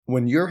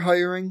When you're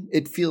hiring,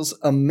 it feels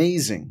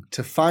amazing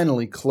to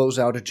finally close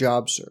out a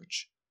job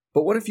search.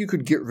 But what if you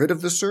could get rid of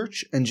the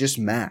search and just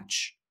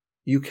match?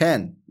 You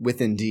can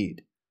with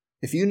Indeed.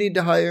 If you need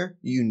to hire,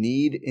 you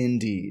need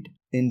Indeed.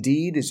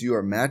 Indeed is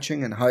your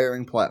matching and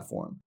hiring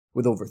platform.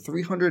 With over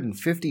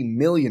 350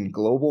 million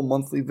global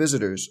monthly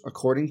visitors,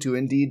 according to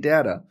Indeed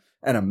data,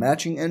 and a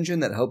matching engine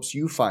that helps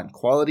you find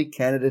quality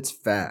candidates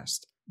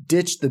fast.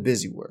 Ditch the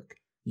busy work.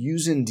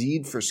 Use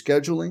Indeed for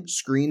scheduling,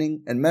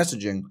 screening, and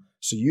messaging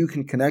so you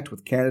can connect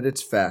with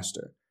candidates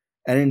faster.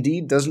 And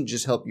Indeed doesn't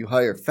just help you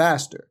hire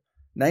faster.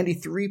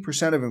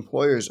 93% of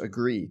employers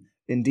agree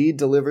Indeed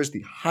delivers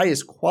the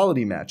highest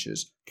quality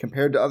matches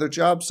compared to other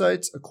job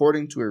sites,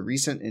 according to a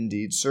recent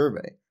Indeed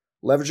survey.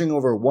 Leveraging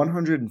over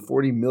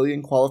 140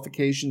 million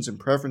qualifications and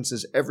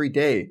preferences every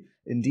day,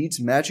 Indeed's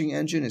matching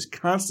engine is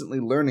constantly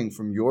learning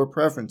from your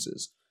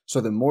preferences. So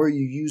the more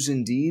you use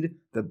Indeed,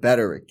 the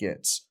better it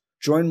gets.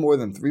 Join more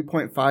than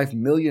 3.5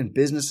 million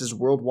businesses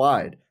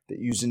worldwide that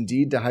use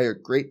Indeed to hire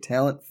great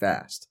talent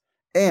fast.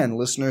 And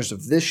listeners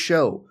of this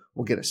show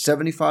will get a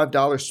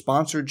 $75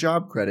 sponsored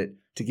job credit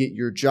to get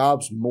your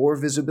jobs more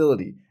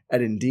visibility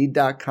at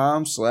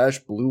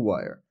Indeed.com/Blue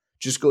Wire.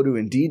 Just go to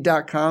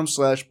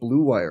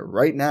Indeed.com/Blue Wire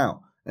right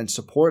now and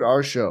support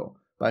our show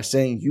by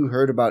saying you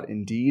heard about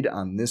Indeed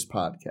on this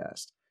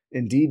podcast.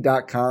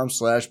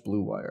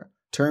 Indeed.com/Blue Wire.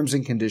 Terms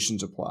and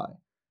conditions apply.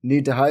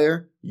 Need to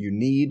hire? You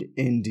need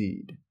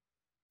Indeed.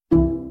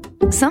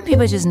 Some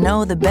people just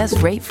know the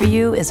best rate for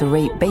you is a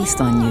rate based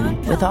on you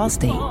with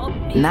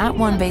Allstate. Not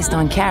one based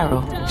on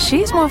Carol.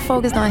 She's more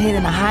focused on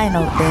hitting a high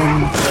note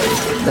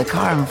than the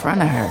car in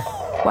front of her.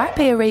 Why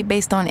pay a rate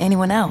based on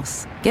anyone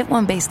else? Get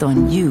one based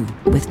on you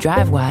with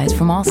DriveWise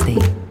from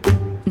Allstate.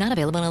 Not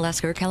available in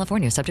Alaska or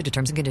California, subject to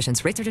terms and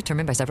conditions. Rates are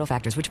determined by several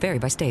factors, which vary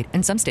by state.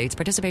 In some states,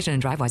 participation in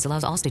DriveWise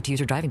allows Allstate to use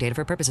your driving data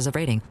for purposes of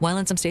rating. While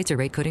in some states, your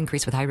rate could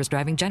increase with high-risk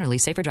driving. Generally,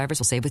 safer drivers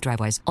will save with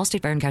DriveWise.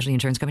 Allstate Fire and Casualty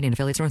Insurance Company and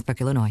affiliates,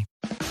 Northbrook, Illinois.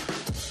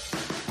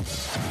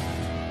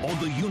 On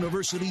the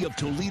University of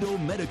Toledo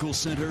Medical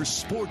Center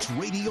Sports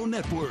Radio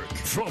Network.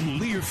 From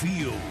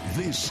Learfield,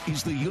 this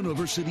is the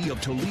University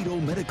of Toledo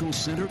Medical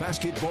Center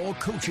Basketball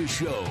Coaches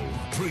Show.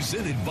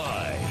 Presented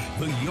by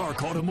the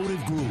Yark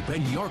Automotive Group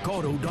and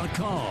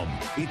YarkAuto.com.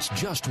 It's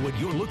just what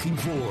you're looking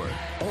for.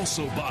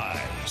 Also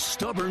by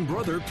Stubborn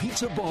Brother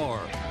Pizza Bar,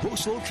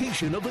 host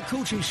location of the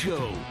Coaches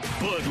Show.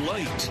 Bud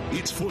Light,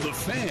 it's for the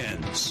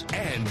fans.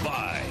 And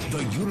by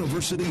the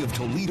University of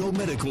Toledo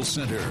Medical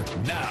Center.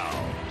 Now,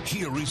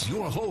 here is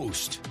your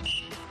host.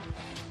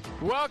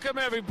 Welcome,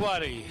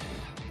 everybody.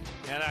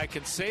 And I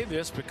can say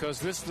this because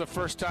this is the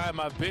first time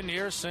I've been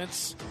here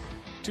since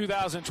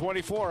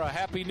 2024. A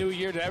happy new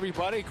year to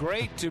everybody.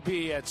 Great to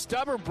be at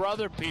Stubborn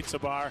Brother Pizza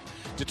Bar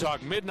to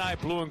talk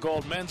Midnight Blue and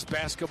Gold men's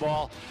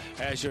basketball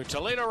as your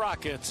Toledo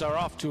Rockets are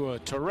off to a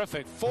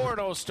terrific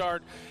 4-0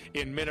 start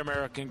in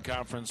Mid-American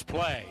Conference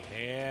play.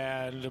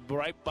 And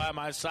right by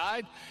my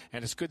side,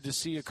 and it's good to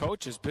see you,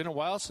 Coach. It's been a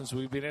while since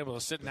we've been able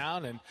to sit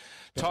down and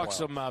talk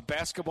some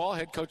basketball.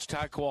 Head Coach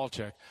Todd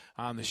Kowalczyk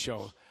on the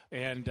show.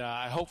 And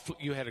I hope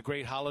you had a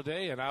great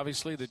holiday, and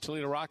obviously the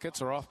Toledo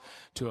Rockets are off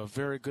to a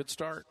very good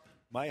start.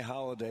 My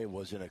holiday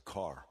was in a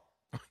car.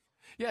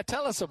 Yeah,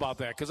 tell us about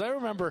that, because I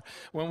remember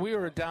when we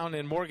were down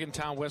in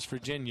Morgantown, West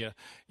Virginia,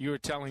 you were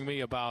telling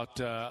me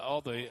about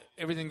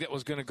everything that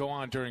was going to go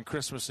on during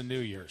Christmas and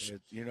New Year's.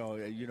 You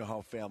know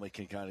how family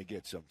can kind of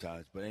get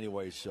sometimes. But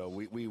anyway, so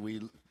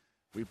we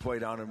play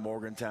down in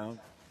Morgantown,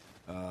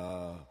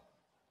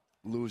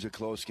 lose a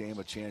close game,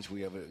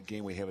 we have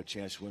a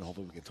chance to win.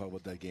 Hopefully we can talk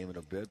about that game in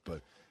a bit.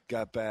 But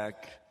got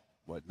back,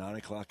 9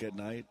 o'clock at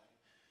night?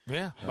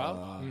 Yeah,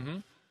 about.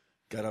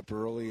 Got up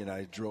early, and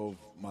I drove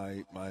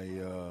my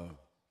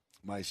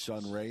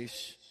son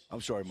race. I'm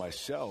sorry,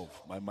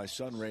 myself. My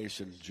son race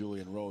and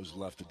Julian Rose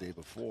left the day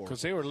before.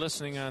 Because they were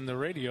listening on the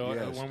radio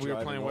when we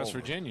were playing West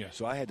Virginia.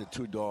 So I had the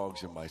two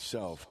dogs and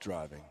myself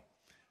driving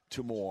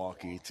to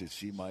Milwaukee to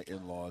see my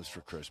in-laws for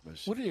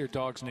Christmas. What are your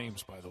dogs'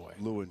 names, by the way?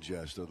 Lou and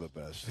Jess, they're the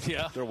best.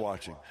 Yeah. They're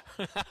watching.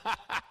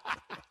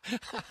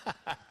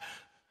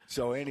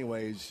 So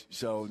anyways,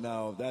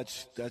 now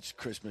that's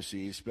Christmas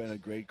Eve. Spent a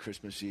great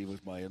Christmas Eve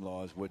with my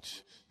in-laws,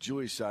 which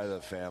Julie's side of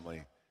the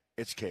family,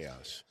 it's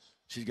chaos.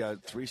 She's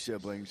got 3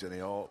 siblings,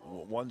 and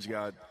one's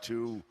got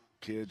 2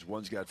 kids,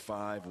 one's got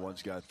 5,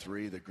 one's got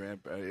 3.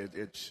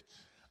 It's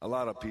a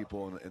lot of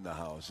people in the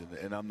house,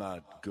 and I'm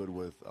not good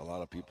with a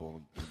lot of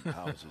people in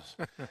houses.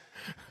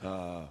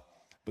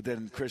 But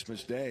then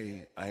Christmas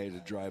Day, I had to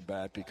drive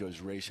back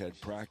because Race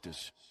had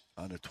practice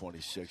on the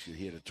 26th.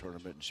 He had a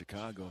tournament in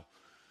Chicago.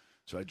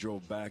 So I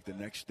drove back the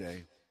next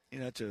day.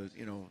 It's a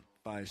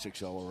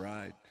 5-6 hour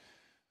ride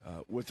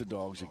with the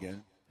dogs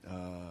again.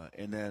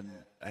 And then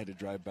I had to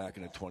drive back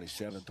on the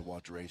 27th to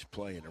watch Race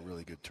play in a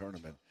really good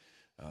tournament.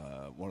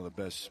 One of the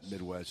best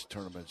Midwest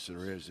tournaments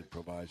there is in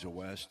Proviso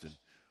West, and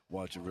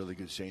watch a really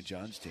good St.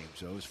 John's team.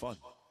 So it was fun.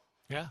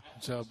 Yeah,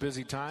 it's a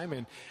busy time.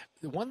 And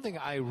the one thing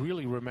I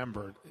really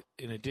remember,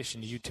 in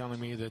addition to you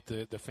telling me that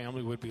the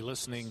family would be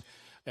listening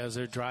as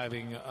they're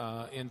driving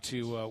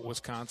into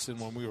Wisconsin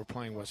when we were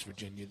playing West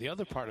Virginia, the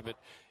other part of it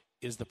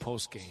is the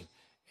post game,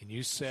 and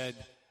you said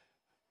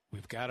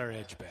we've got our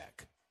edge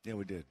back. Yeah,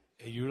 we did.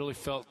 And you really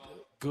felt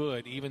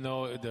good, even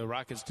though the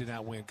Rockets did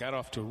not win. Got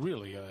off to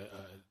really a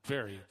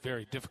very,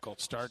 very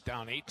difficult start,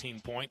 down 18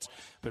 points,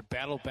 but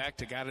battled back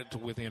to got it to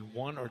within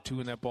 1 or 2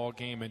 in that ball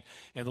game. And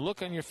the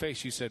look on your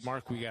face, you said,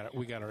 Mark, we got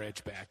our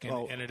edge back.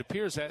 And it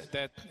appears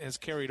that has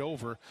carried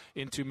over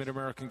into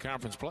Mid-American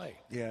Conference play.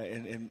 Yeah,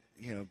 and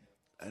you know,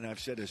 and I've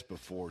said this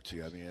before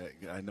too. I mean,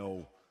 I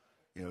know,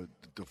 you know,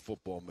 the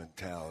football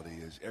mentality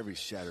is every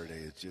Saturday.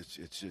 It's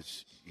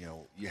just you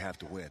know, you have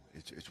to win.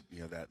 It's you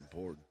know, that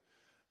important.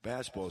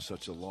 Basketball is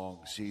such a long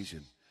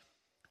season.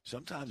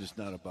 Sometimes it's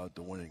not about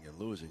the winning and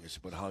losing. It's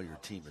about how your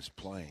team is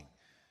playing.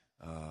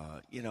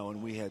 You know,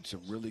 and we had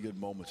some really good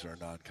moments in our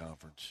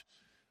non-conference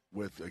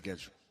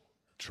against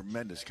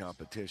tremendous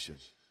competition.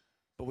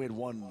 But we had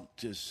one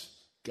just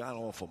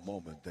god-awful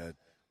moment that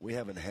we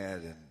haven't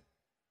had in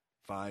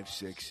 5,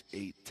 6,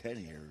 8,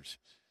 10 years,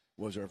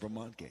 was our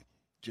Vermont game.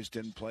 Just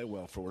didn't play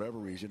well for whatever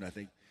reason. I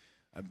think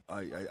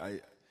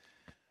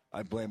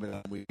I blame it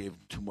on we gave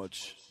too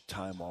much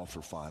time off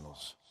for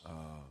finals.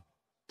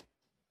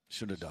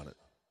 Should have done it.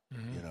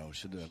 Mm-hmm. You know,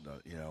 should have done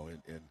it. You know,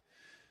 and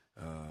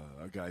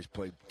our guys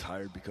played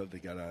tired because they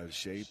got out of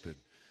shape.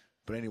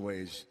 But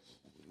anyways,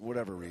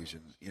 whatever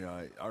reason, you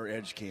know, our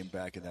edge came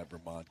back in that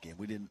Vermont game.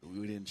 We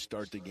didn't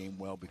start the game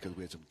well because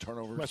we had some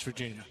turnovers. West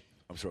Virginia.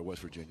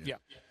 West Virginia. Yeah.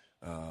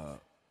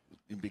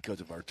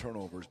 Because of our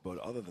turnovers, but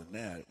other than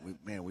that,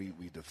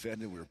 we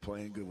defended. We were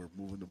playing good. We were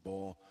moving the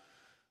ball.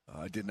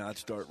 I did not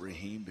start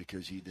Raheem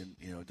because he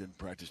didn't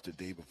practice the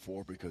day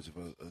before because of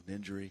an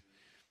injury.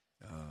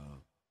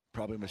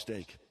 Probably a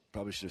mistake.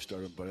 Probably should have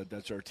started him, but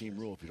that's our team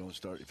rule.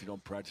 If you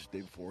don't practice the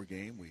day before a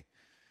game, we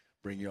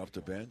bring you off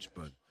the bench.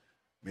 But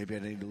maybe I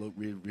need to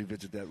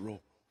revisit that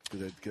rule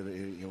because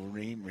you know,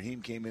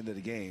 Raheem came into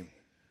the game.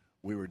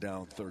 We were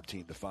down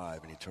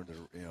 13-5, and he turned it.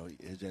 You know,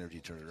 his energy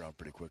turned it around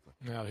pretty quickly.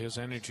 Now his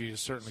energy has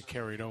certainly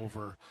carried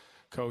over,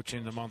 Coach,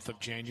 in the month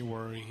of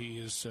January. He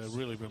has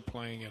really been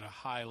playing at a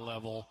high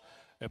level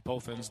at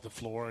both ends of the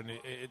floor, and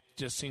it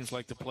just seems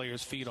like the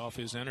players feed off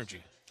his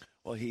energy.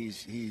 Well,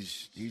 he's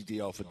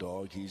the alpha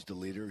dog. He's the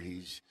leader.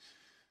 He's,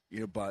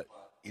 you know, but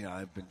you know,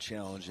 I've been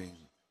challenging,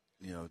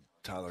 you know,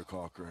 Tyler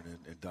Cochran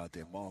and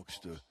Dante Monks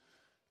to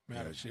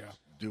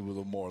do a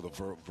little more of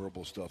the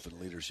verbal stuff and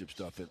leadership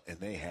stuff, and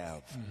they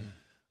have.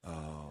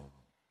 Mm-hmm.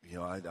 You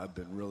know, I've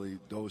been really,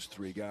 those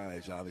three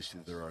guys,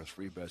 obviously they're our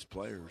three best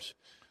players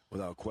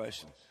without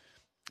question.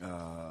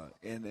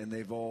 And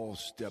they've all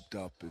stepped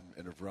up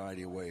in a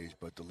variety of ways,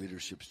 but the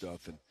leadership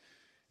stuff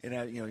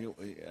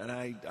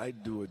I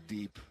do a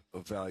deep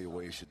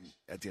evaluation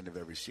at the end of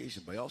every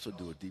season, but I also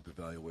do a deep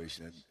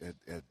evaluation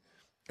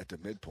at the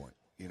midpoint.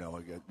 You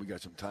know, we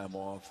got some time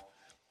off.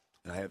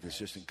 And I have the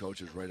assistant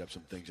coaches write up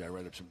some things. I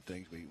write up some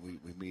things. We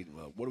meet.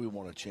 What do we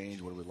want to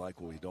change? What do we like?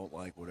 What we don't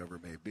like? Whatever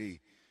it may be.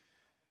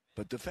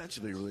 But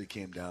defensively, it really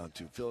came down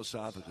to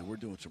philosophically, we're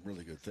doing some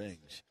really good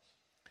things.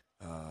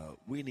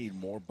 We need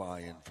more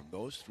buy-in from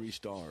those three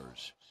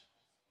stars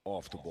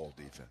off the ball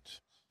defense.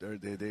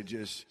 They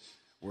just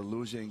we're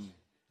losing.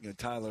 You know,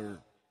 Tyler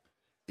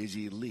is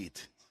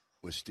elite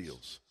with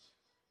steals.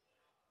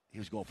 He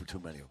was going for too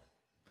many of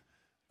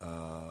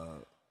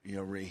them. You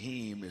know,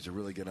 Raheem is a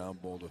really good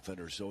on-ball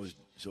defender. So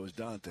is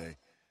Dante.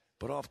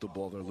 But off the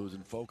ball, they're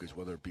losing focus,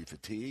 whether it be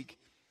fatigue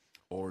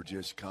or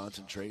just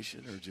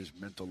concentration or just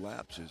mental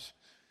lapses.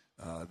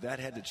 That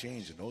had to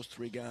change. And those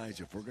three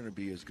guys, if we're going to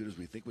be as good as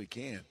we think we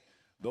can,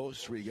 those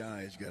three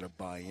guys got to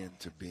buy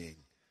into being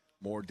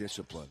more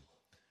disciplined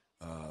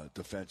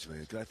defensively.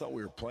 Because I thought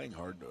we were playing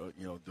hard,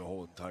 you know, the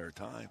whole entire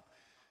time.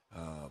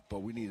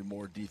 But we needed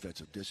more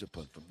defensive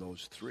discipline from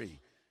those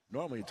three.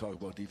 Normally you talk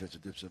about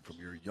defensive discipline from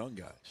your young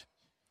guys.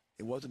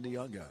 It wasn't the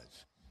young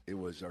guys. It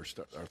was our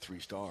three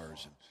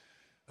stars.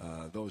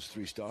 And those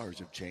three stars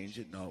have changed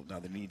it. Now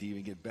they need to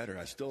even get better.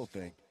 I still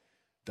think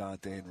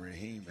Dante and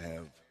Raheem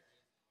have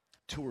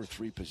 2 or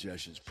 3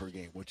 possessions per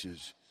game, which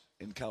is,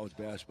 in college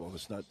basketball,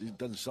 it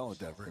doesn't sound like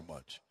that very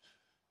much.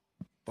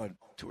 But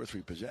 2 or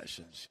 3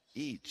 possessions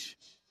each.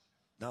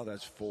 Now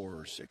that's 4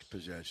 or 6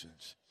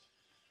 possessions.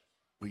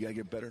 We got to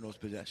get better in those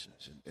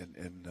possessions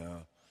and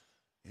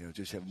you know,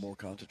 just have more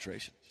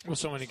concentration. Well,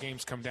 so many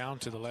games come down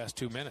to the last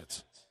 2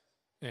 minutes.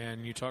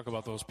 And you talk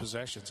about those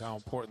possessions, how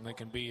important they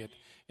can be at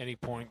any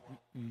point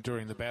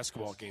during the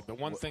basketball game. But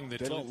one thing that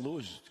they don't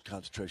lose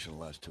concentration in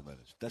the last 2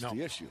 minutes. That's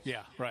the issue.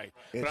 Yeah, right.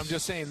 But I'm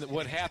just saying that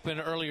what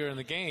happened earlier in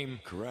the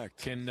game, correct,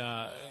 can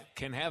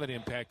have an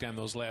impact on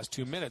those last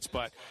 2 minutes.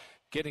 But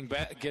getting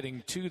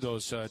to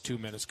those 2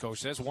 minutes,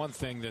 Coach, that's one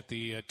thing that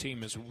the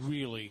team has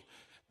really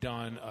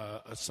done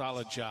a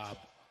solid job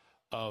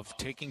of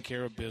taking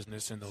care of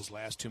business in those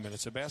last 2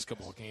 minutes of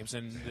basketball games.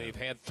 And they've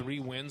had 3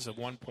 wins at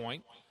one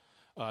point.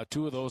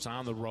 2 of those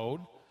on the road.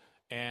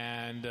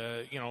 And,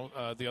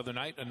 the other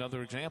night,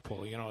 another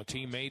example. You know, a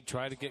team may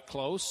try to get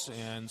close,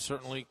 and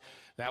certainly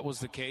that was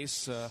the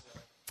case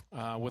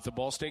with the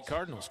Ball State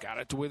Cardinals. Got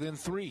it to within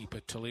 3,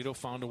 but Toledo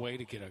found a way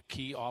to get a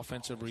key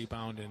offensive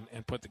rebound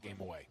and put the game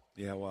away.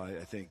 Yeah, well,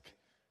 I think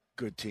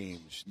good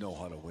teams know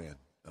how to win.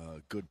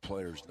 good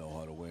players know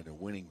how to win and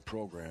winning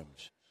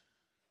programs,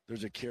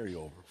 there's a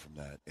carryover from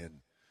that.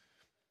 And,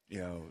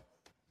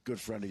 good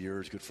friend of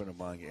yours, good friend of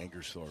mine,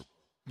 Angersthorpe,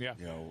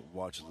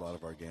 watches a lot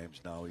of our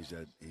games. Now he's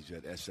at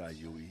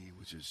SIUE,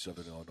 which is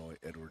Southern Illinois,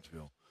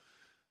 Edwardsville.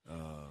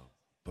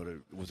 But it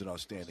was an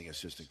outstanding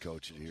assistant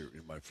coach here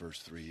in my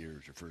first 3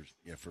 years,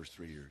 first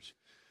 3 years.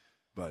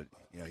 But,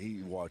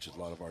 he watches a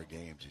lot of our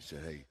games. He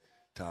said, hey,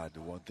 Todd,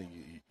 the one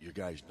thing your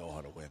guys know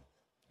how to win.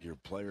 Your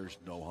players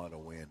know how to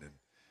win.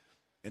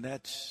 And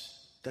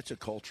that's a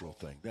cultural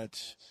thing.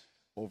 That's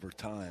over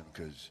time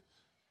because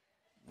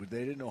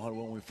they didn't know how to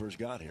win when we first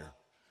got here.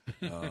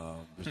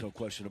 There's no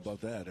question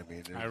about that. I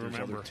mean, there's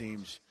other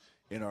teams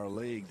in our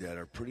league that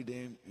are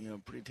pretty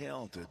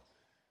talented,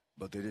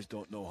 but they just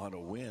don't know how to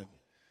win.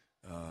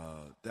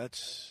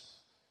 That's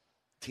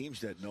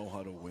teams that know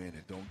how to win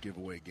and don't give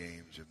away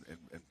games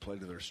and play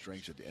to their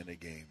strengths at the end of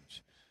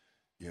games.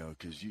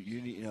 Because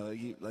you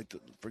need,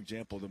 for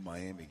example, the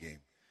Miami game.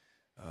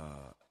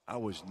 I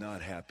was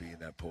not happy in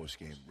that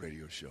post-game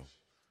radio show.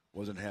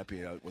 Wasn't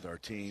happy with our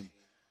team.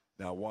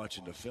 Now,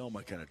 watching the film,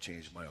 I kind of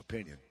changed my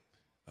opinion.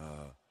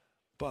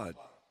 But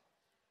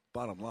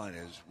bottom line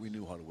is we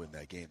knew how to win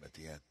that game at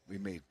the end. We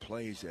made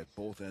plays at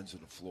both ends of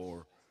the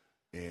floor,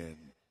 and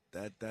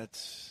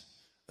that's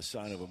a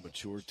sign of a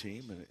mature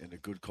team and a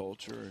good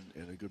culture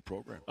and a good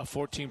program. A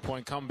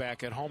 14-point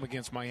comeback at home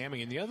against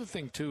Miami. And the other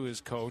thing, too, is,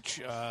 Coach,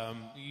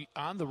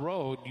 on the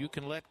road, you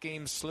can let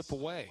games slip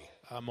away.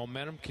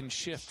 Momentum can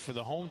shift for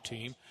the home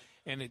team,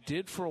 and it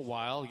did for a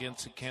while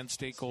against the Kent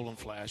State Golden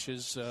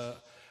Flashes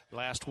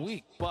last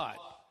week. But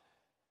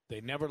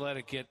they never let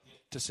it get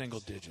to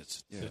single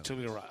digits. Yeah. The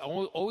Toledo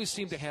always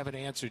seemed to have an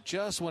answer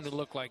just when it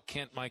looked like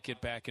Kent might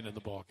get back into the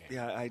ballgame.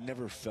 Yeah, I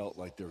never felt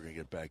like they were going to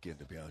get back in,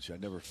 to be honest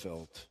with you. I never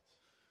felt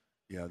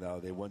 – now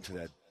they went to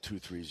that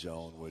 2-3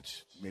 zone,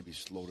 which maybe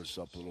slowed us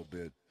up a little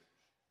bit.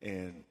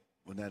 And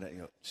when that,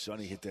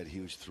 Sonny hit that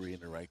huge three in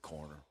the right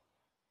corner,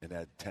 and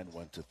that 10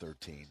 went to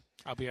 13.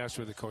 I'll be honest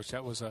with you, Coach.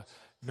 That was a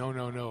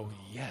no,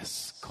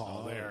 yes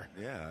call there.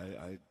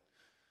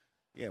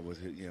 Yeah,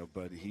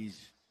 but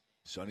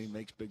Sonny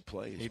makes big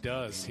plays. He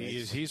does.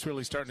 He's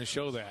really starting to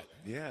show that.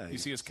 Yeah. You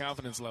see his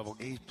confidence level.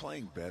 He's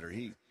playing better.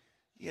 He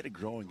had a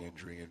growing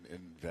injury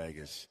in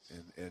Vegas,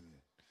 and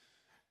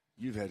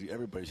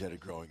everybody's had a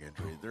growing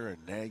injury. They're a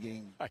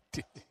nagging. I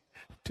did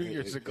 2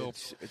 years ago.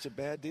 It's a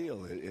bad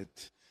deal.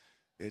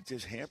 It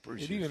just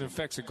hampers you. It even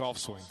affects a golf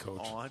swing,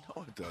 Coach. Oh, I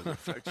know it does.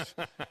 It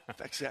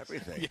affects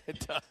everything. Yeah,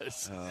 it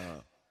does.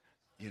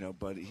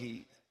 But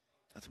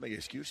not to make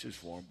excuses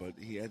for him, but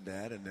he had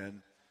that, and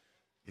then,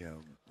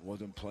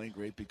 wasn't playing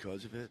great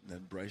because of it. And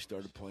then Bryce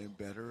started playing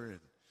better,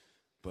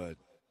 but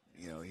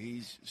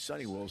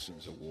Sonny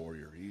Wilson's a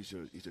warrior. He's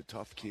a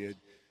tough kid.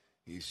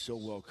 He's so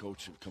well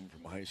coached coming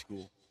from high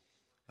school.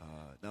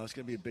 Now it's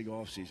going to be a big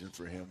offseason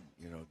for him,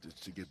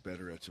 to get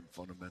better at some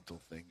fundamental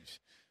things,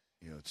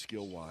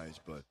 skill-wise.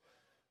 But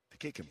the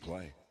kid can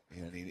play,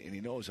 and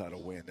he knows how to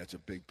win. That's a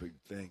big, big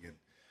thing.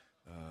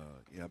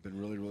 And, I've been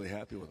really, really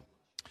happy with him.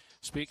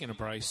 Speaking of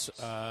Bryce,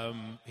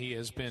 he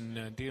has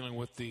been dealing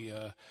with the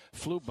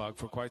flu bug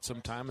for quite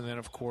some time, and then,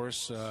 of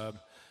course,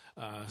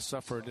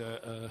 suffered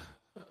a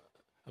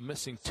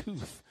missing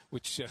tooth,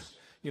 which,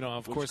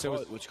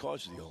 which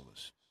causes the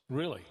illness.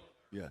 Really?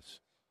 Yes.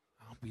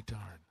 I'll be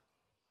darned.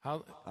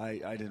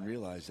 I didn't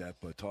realize that,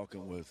 but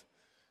talking with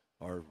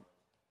our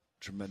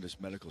tremendous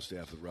medical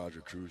staff with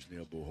Roger Cruz,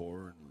 Neil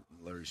Bohor, and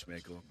Larry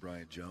Smankel, and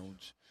Brian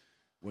Jones,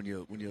 when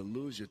you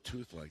lose a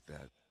tooth like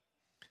that.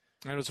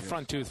 And it was a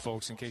front tooth,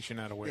 folks, in case you're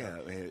not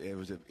aware. Yeah, it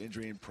was an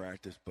injury in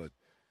practice, but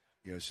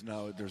so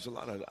now there's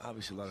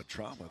obviously a lot of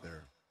trauma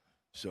there.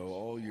 So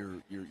all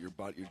your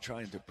body, you're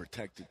trying to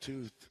protect the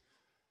tooth,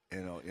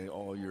 and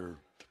all your,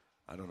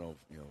 I don't know,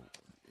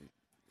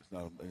 it's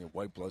not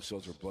white blood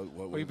cells or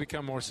blood. You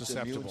become more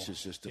susceptible. The immune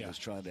system is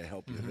trying to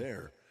help you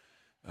there,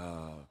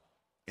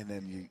 and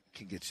then you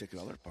can get sick in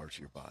other parts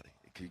of your body.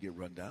 It can get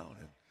run down,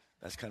 and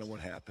that's kind of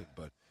what happened.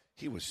 But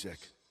he was sick.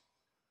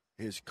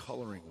 His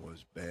coloring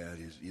was bad.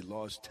 He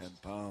lost 10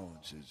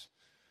 pounds.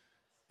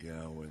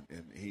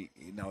 And he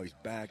now he's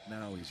back.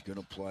 Now he's going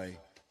to play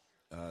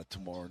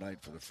tomorrow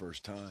night for the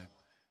first time.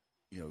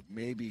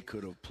 Maybe he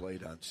could have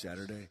played on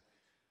Saturday,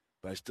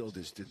 but I still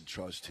just didn't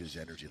trust his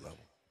energy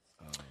level.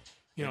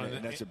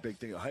 And that's a big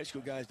thing. High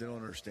school guys, they don't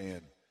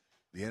understand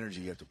the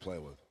energy you have to play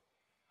with.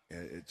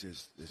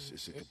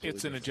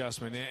 It's an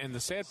adjustment, and the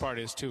sad part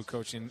is too,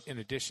 Coach. In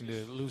addition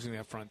to losing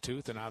that front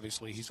tooth, and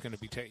obviously he's going to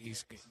be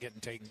he's getting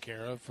taken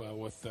care of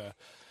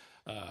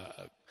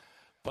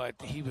but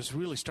he was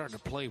really starting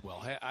to play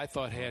well. I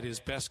thought had his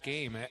best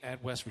game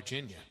at West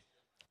Virginia.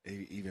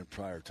 Even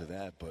prior to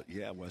that, but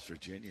West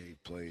Virginia, he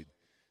played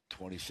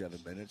 27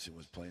 minutes and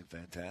was playing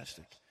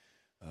fantastic.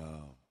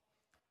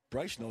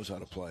 Bryce knows how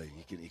to play.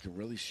 He can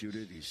really shoot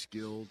it. He's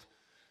skilled.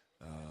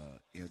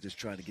 Just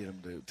trying to get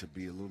him to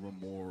be a little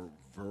bit more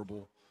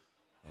verbal,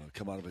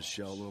 come out of his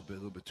shell a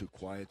little bit too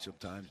quiet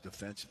sometimes.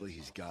 Defensively,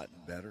 he's gotten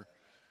better.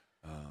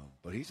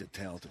 But he's a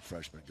talented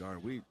freshman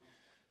guard.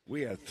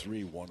 We had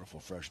 3 wonderful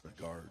freshman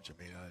guards.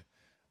 I mean,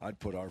 I'd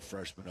put our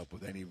freshmen up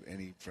with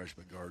any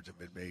freshman guards in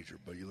mid-major.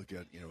 But you look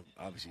at,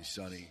 obviously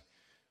Sonny,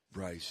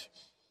 Bryce,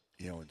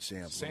 and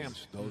Sam.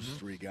 Those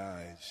three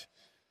guys.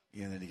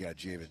 And then you got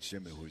Javen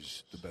Simmons,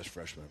 who's the best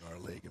freshman in our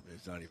league. I mean,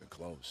 it's not even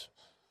close.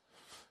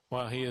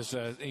 Well, he is.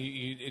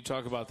 You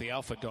talk about the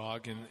alpha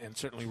dog, and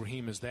certainly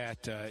Raheem is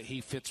that.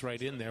 He fits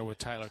right in there with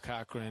Tyler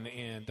Cochran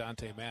and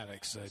Dante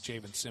Maddox,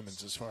 Javen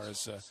Simmons, as far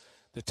as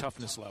the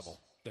toughness level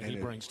that he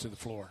brings to the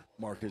floor.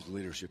 Mark, his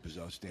leadership is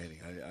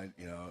outstanding.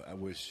 I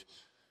wish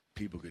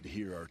people could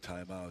hear our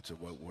timeouts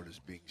of what is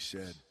being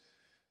said.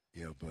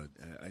 But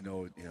I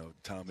know,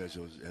 Tom has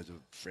a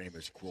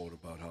famous quote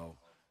about how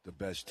the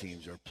best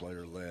teams are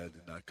player-led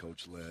and not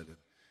coach-led.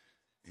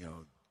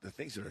 And, the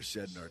things that are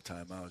said in our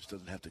timeouts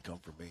doesn't have to come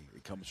from me.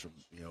 It comes from,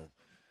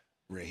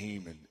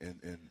 Raheem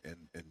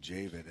and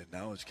Javen, and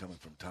now it's coming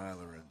from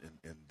Tyler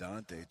and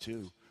Dante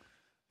too.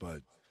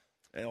 But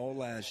all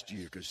last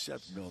year, because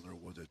Seth Milner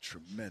was a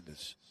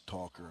tremendous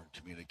talker and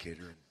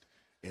communicator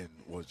and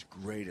was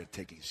great at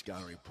taking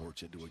scouting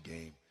reports into a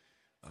game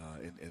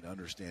and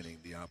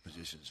understanding the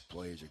opposition's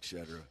plays,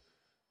 etc.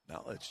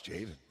 Now it's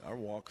Javen. Our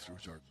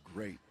walkthroughs are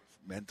great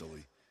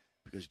mentally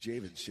because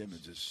Javen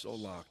Simmons is so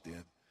locked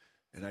in.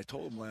 And I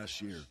told him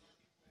last year,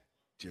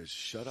 just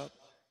shut up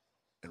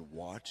and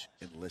watch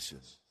and listen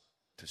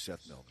to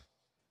Seth Milner.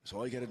 That's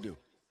all you got to do.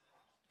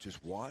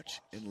 Just watch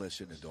and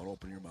listen and don't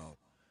open your mouth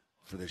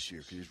for this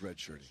year because he's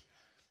redshirting.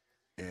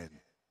 And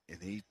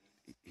he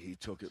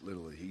took it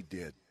literally. He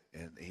did.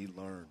 And he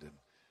learned. And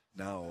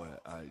now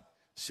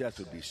Seth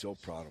would be so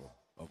proud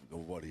of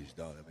what he's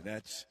done. I mean,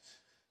 that's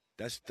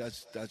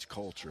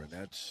culture. And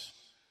that's,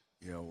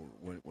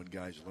 when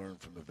guys learn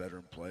from the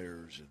veteran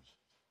players and,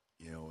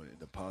 and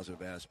the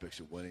positive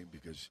aspects of winning,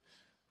 because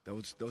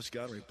those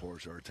scouting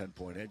reports are a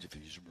 10-point edge if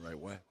you use them the right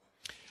way.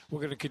 We're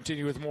going to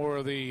continue with more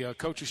of the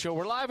Coaches Show.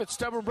 We're live at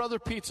Stubborn Brother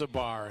Pizza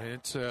Bar.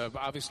 It's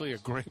obviously a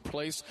great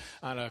place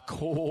on a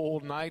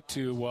cold night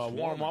to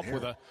warm up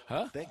with a.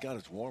 Huh? Thank God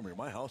it's warm here.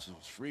 My house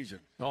was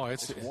freezing. Oh,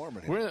 it's warm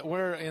in here.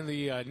 We're in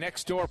the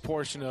next door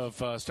portion of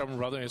Stubborn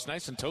Brother. It's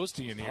nice and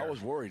toasty in here. I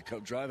was worried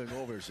driving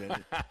over saying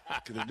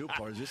to the new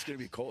part, is this going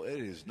to be cold? It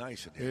is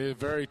nice in here.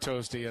 It's very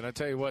toasty, and I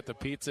tell you what, the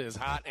pizza is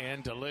hot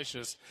and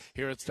delicious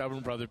here at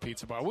Stubborn Brother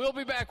Pizza Bar. We'll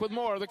be back with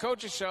more of the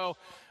Coaches Show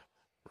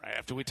right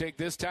after we take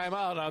this time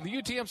out on the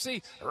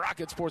UTMC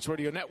Rocket Sports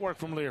Radio Network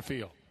from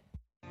Learfield.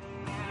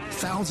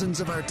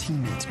 Thousands of our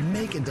teammates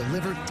make and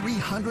deliver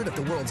 300 of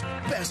the world's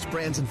best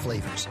brands and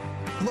flavors,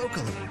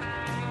 locally.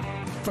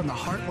 From the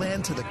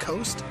heartland to the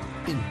coast,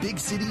 in big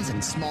cities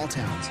and small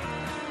towns.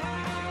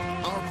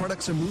 Our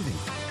products are moving,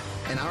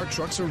 and our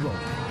trucks are rolling.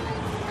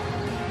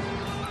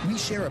 We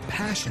share a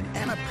passion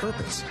and a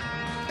purpose,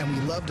 and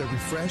we love to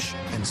refresh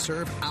and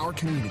serve our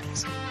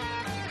communities.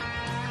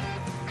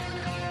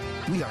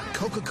 We are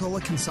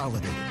Coca-Cola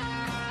Consolidated,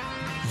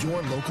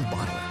 your local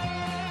bottler.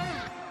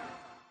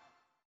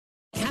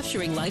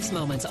 Capturing life's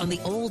moments on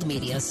the old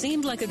media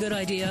seemed like a good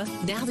idea.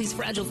 Now these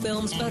fragile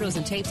films, photos,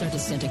 and tapes are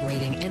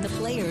disintegrating, and the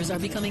players are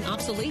becoming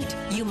obsolete.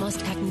 You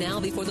must act now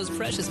before those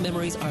precious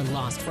memories are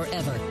lost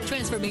forever.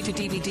 Transfer Me to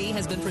DVD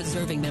has been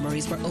preserving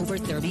memories for over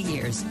 30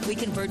 years. We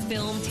convert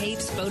film,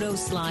 tapes,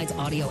 photos, slides,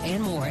 audio,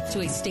 and more to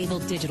a stable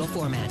digital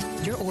format.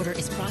 Your order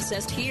is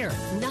processed here.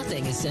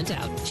 Nothing is sent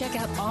out. Check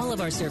out all of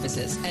our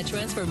services at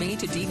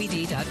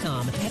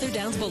TransferMeToDVD.com. Heather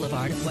Downs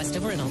Boulevard, west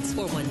of Reynolds,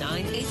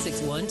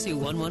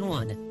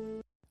 419-861-2111.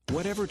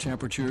 Whatever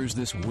temperatures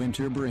this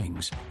winter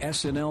brings,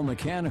 S&L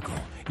Mechanical,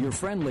 your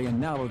friendly and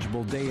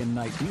knowledgeable day and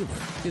night dealer,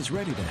 is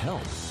ready to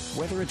help.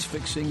 Whether it's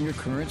fixing your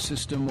current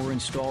system or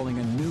installing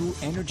a new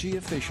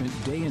energy-efficient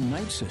day and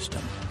night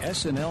system,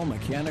 S&L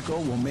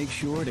Mechanical will make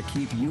sure to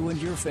keep you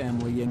and your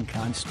family in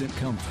constant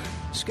comfort.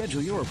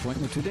 Schedule your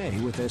appointment today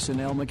with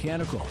S&L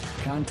Mechanical.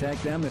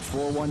 Contact them at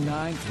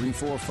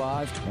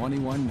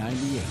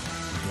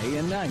 419-345-2198. Day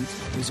and Night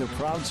is a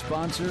proud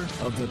sponsor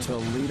of the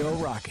Toledo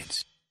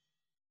Rockets.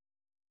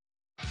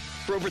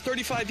 For over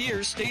 35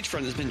 years,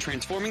 Stagefront has been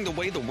transforming the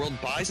way the world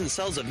buys and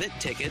sells event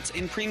tickets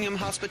and premium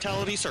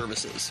hospitality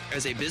services.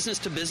 As a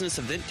business-to-business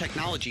event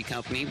technology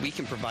company, we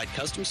can provide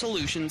custom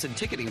solutions and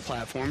ticketing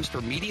platforms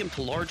for medium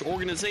to large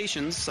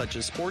organizations such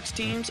as sports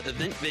teams,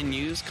 event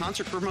venues,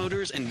 concert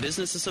promoters, and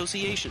business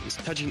associations,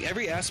 touching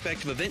every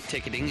aspect of event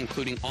ticketing,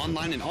 including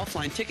online and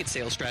offline ticket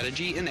sales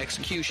strategy and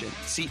execution,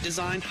 seat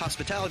design,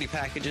 hospitality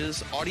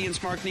packages,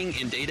 audience marketing,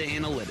 and data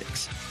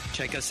analytics.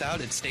 Check us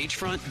out at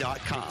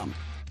stagefront.com.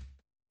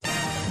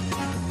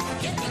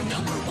 Get the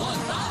number one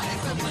buy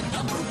from the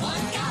number one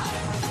guy,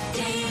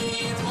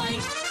 Dave White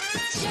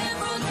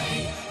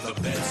Chevrolet. The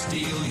best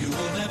deal you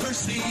will ever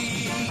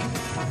see.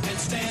 And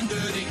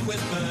standard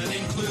equipment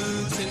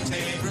includes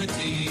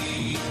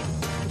integrity.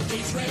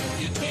 Dave's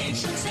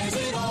reputation says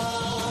it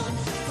all.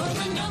 For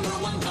the number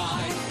one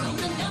buy from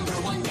the number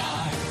one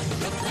guy.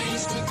 The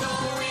place to go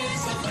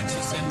is the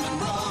Lexus and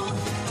Monroe.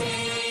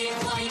 Dave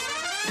White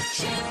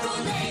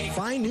Chevrolet.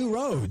 Find new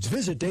roads.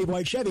 Visit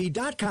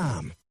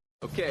DaveWhiteChevy.com.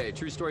 Okay,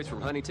 true stories from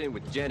Huntington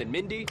with Jen and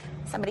Mindy.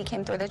 Somebody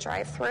came through the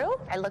drive-thru.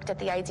 I looked at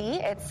the ID.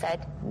 It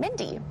said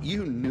Mindy.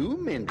 You knew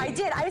Mindy? I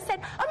did. I said,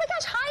 oh my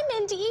gosh, hi,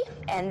 Mindy.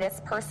 And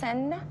this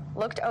person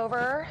looked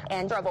over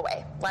and drove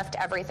away, left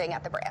everything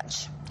at the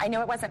branch. I knew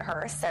it wasn't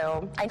her,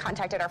 so I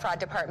contacted our fraud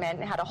department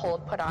and had a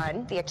hold put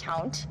on the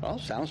account. Well,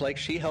 sounds like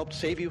she helped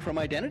save you from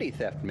identity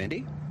theft,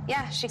 Mindy.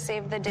 Yeah, she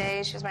saved the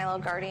day. She was my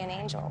little guardian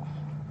angel.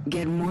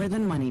 Get more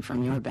than money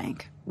from your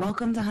bank.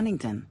 Welcome to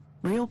Huntington.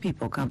 Real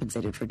people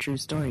compensated for true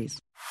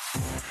stories.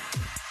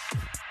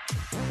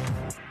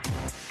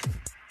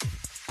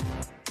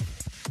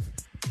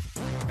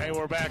 Hey,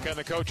 we're back on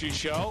the Coaches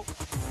Show.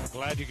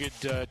 Glad you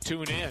could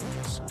tune in.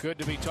 It's good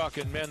to be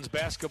talking men's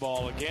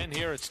basketball again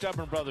here at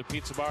Stubborn Brother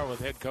Pizza Bar with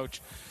head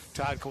coach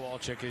Todd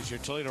Kowalczyk. As your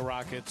Toledo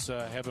Rockets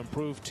have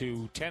improved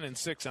to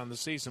 10-6 on the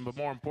season, but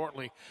more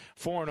importantly,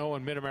 4-0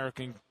 in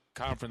Mid-American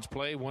Conference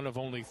play. One of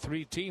only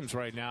 3 teams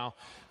right now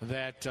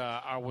that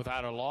are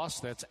without a loss.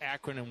 That's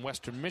Akron and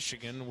Western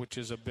Michigan, which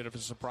is a bit of a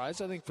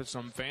surprise, I think, for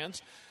some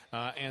fans,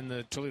 and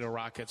the Toledo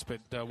Rockets.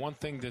 But one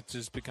thing that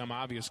has become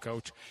obvious,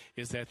 Coach,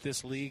 is that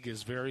this league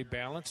is very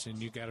balanced,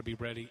 and you got to be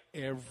ready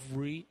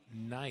every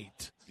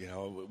night. You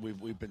know,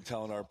 we've been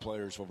telling our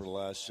players over the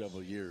last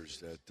several years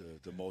that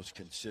the most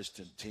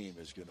consistent team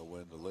is going to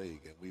win the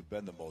league, and we've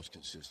been the most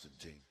consistent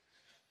team.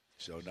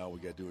 So now we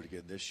got to do it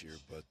again this year,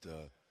 but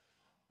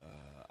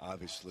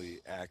obviously,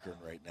 Akron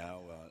right now,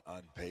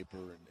 on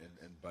paper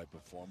and by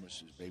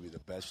performance, is maybe the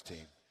best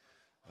team.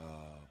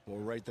 But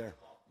we're right there.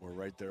 We're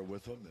right there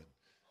with them. And,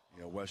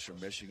 you know, Western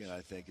Michigan,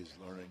 I think, is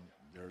learning.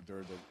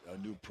 They're a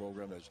new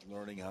program that's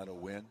learning how to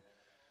win.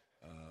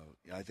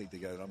 I think they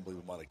got an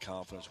unbelievable amount of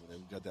confidence when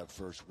they got that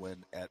first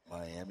win at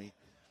Miami.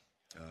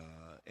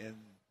 And,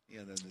 you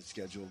know, then the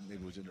schedule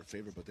maybe was in their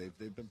favor, but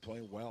they've been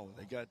playing well.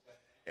 They got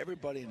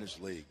everybody in this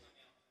league.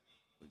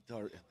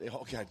 They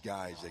all got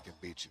guys that can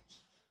beat you.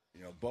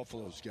 You know,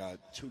 Buffalo's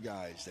got 2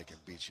 guys that can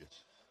beat you.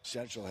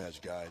 Central has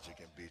guys that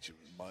can beat you.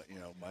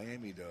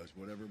 Miami does,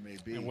 whatever it may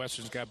be. And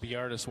Western's got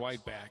Beardis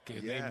White back.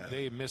 Yeah.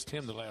 They missed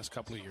him the last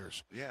couple of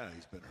years. Yeah,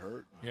 he's been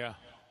hurt. Yeah.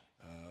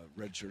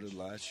 Redshirted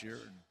last year.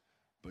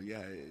 But,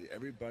 yeah,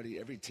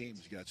 every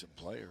team's got some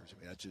players. I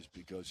mean, that's just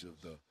because of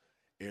the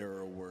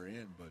era we're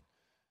in. But,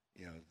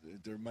 you know,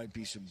 there might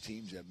be some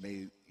teams that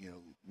may, you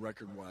know,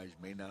 record-wise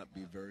may not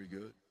be very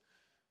good.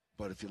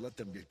 But if you let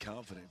them get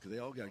confident, because they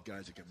all got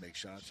guys that can make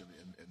shots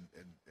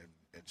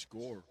and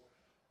score,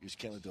 you just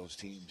can't let those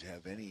teams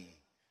have any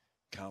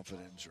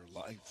confidence or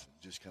life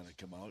and just kind of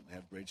come out and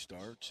have great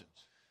starts.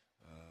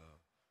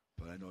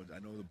 But I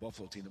know the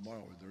Buffalo team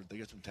tomorrow, they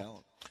got some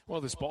talent.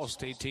 Well, this Ball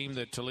State team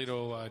that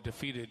Toledo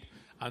defeated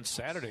on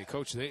Saturday,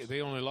 Coach,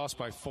 they only lost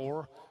by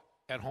 4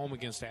 at home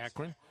against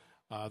Akron.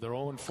 They're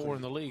 0-4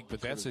 in the league,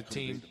 but that's a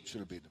team.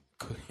 Should have beat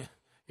them.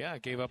 Yeah,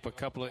 gave up a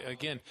couple of,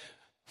 again,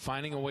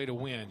 finding a way to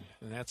win,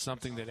 and that's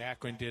something that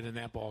Akron did in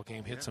that ball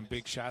game. Hit some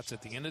big shots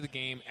at the end of the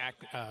game.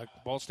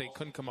 Ball State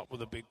couldn't come up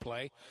with a big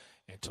play,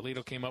 and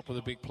Toledo came up with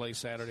a big play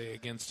Saturday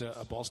against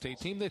a Ball State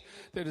team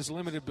that is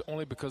limited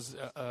only because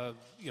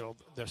you know,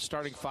 their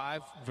starting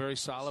 5 very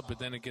solid, but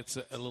then it gets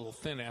a little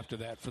thin after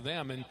that for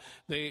them. And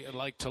they,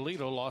 like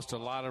Toledo, lost a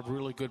lot of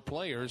really good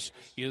players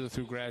either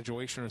through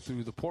graduation or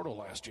through the portal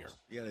last year.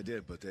 Yeah, they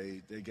did, but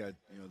they got,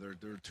 you know,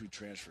 their 2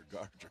 transfer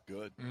guards are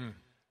good.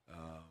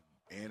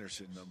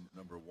 Anderson,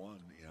 number 1,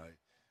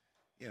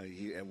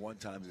 he at one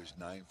time he was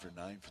 9 for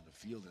 9 from the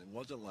field, and it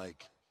wasn't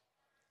like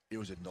it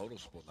was a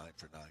noticeable 9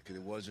 for 9 because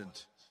it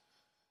wasn't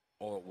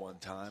all at one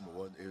time.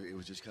 It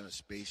was just kind of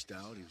spaced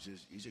out.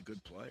 He's a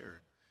good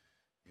player.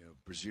 You know,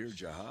 Brazier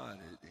Jihad,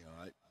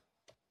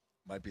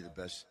 might be the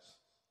best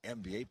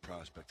NBA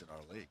prospect in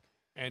our league.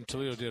 And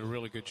Toledo did a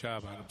really good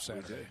job on him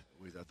Saturday.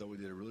 I thought we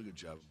did a really good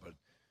job, but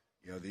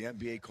you know, the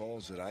NBA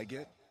calls that I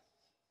get,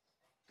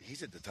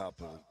 he's at the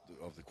top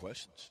of the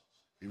questions.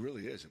 He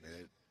really is. I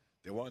mean,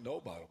 they want to know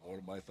about him,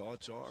 what my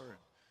thoughts are.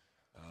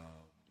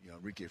 And,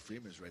 Enrique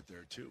Freeman's right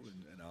there, too,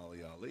 and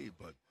Ali.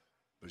 But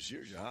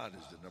Bashir Jihad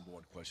is the number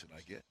 1 question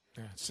I get.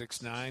 Yeah,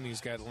 6'9", he's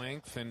got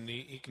length, and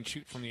he can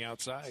shoot from the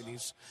outside.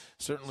 He's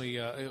certainly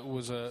it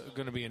was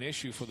going to be an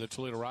issue for the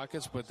Toledo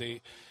Rockets, but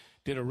they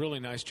did a really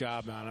nice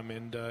job on him.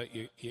 And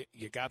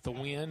you got the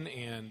win.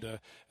 And,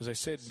 as I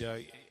said,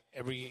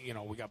 we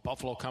got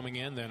Buffalo coming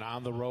in, then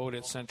on the road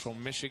at Central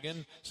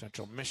Michigan.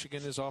 Central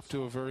Michigan is off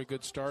to a very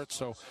good start,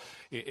 so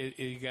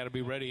you got to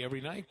be ready every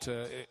night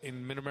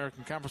in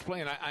Mid-American Conference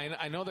play. And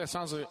I know that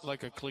sounds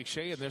like a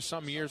cliche, and there's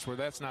some years where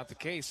that's not the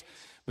case,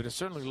 but it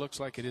certainly looks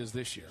like it is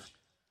this year.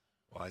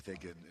 Well, I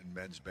think in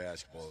men's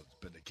basketball, it's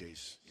been the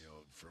case,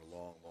 for a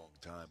long, long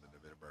time in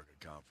the Mid-American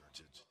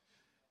Conference.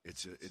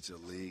 It's a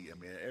league. I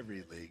mean,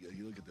 every league.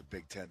 You look at the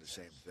Big Ten, the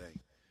same thing.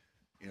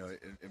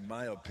 In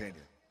my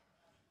opinion,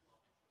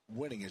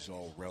 winning is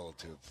all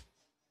relative.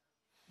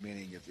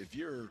 Meaning, if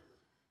you're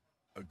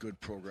a good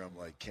program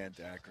like Kent,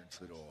 Akron,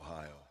 Toledo,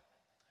 Ohio,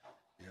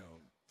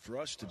 for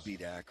us to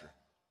beat Akron,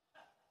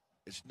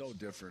 it's no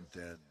different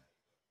than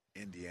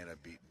Indiana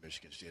beating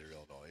Michigan State or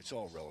Illinois. It's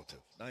all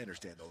relative. Now, I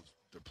understand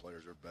their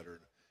players are better.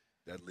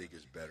 That league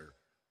is better.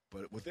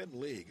 But within the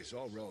league, it's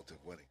all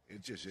relative winning.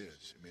 It just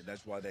is. I mean,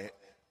 that's why they're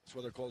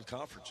called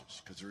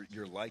conferences, because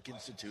you're like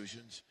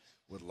institutions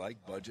with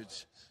like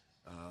budgets.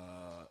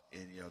 And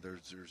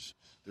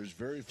there's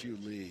very few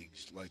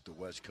leagues like the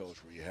West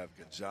Coast where you have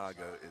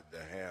Gonzaga in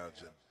the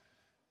haves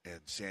and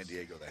San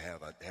Diego the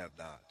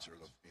have-nots, or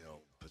the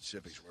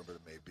Pacifics, wherever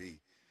it may be.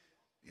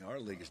 Our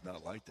league is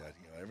not like that.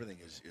 Everything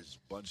is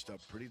bunched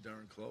up pretty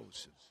darn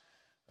close. And,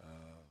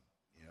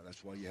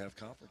 that's why you have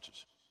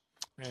conferences.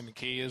 And the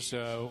key is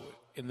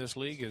in this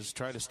league is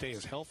try to stay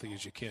as healthy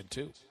as you can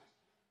too.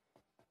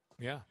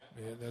 Yeah,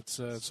 that's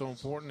so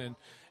important.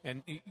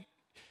 And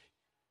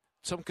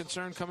some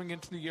concern coming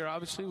into the year,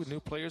 obviously, with new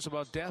players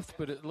about depth.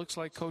 But it looks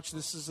like, Coach,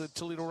 this is a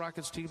Toledo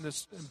Rockets team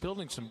that's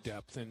building some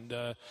depth, and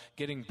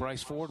getting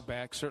Bryce Ford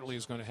back certainly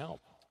is going to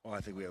help. Well,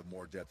 I think we have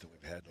more depth than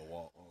we've had in a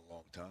long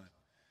time.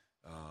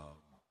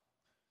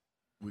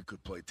 We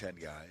could play 10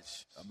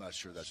 guys. I'm not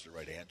sure that's the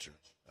right answer.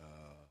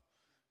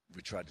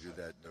 We tried to do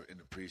that in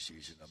the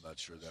preseason. I'm not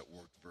sure that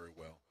worked very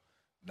well.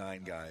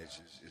 9 guys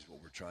is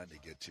what we're trying to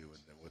get to,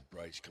 and then with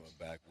Bryce coming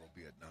back, we'll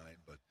be at 9.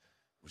 But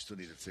we still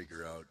need to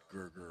figure out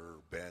Gerger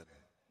or Ben,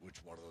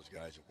 which one of those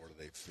guys and where do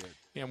they fit.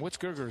 Yeah, and what's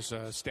Gerger's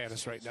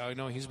status right now? I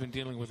know he's been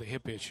dealing with a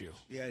hip issue.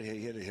 Yeah,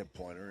 he had a hip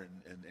pointer,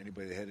 and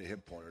anybody that had a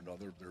hip pointer,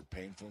 they're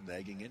painful,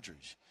 nagging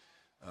injuries.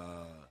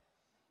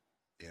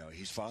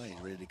 He's fine. He's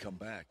ready to come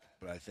back.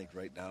 But I think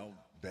right now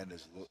Ben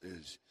is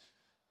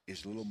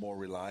a little more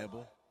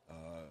reliable.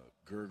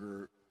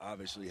 Gerger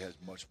obviously has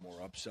much more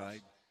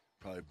upside,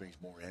 probably brings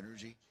more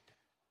energy.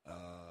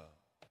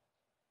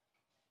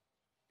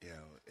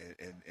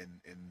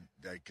 And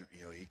that could,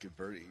 he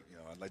converted.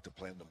 I'd like to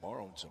play him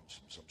tomorrow in some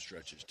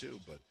stretches too.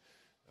 But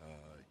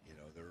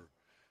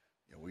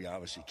we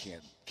obviously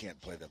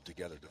can't play them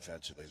together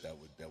defensively. That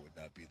would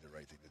not be the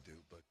right thing to do.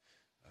 But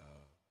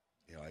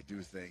I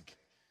do think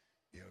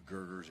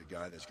Gerger is a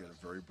guy that's got a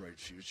very bright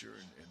future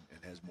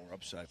and has more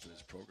upside for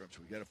this program.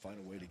 So we got to find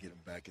a way to get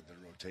him back into the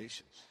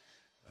rotation.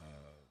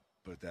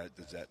 But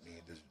does that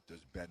mean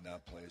does Ben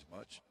not play as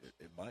much?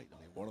 It might. I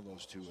mean, one of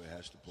those two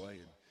has to play,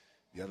 and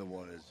the other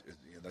one is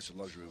that's a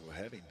luxury of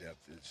having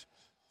depth, is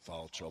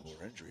foul trouble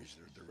or injuries.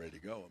 They're ready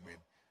to go. I mean,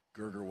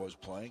 Gerger was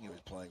playing. He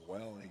was playing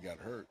well, and he got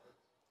hurt.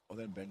 Well,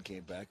 then Ben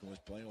came back and was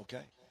playing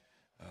okay.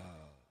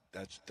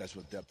 That's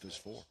what depth is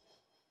for.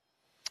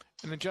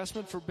 An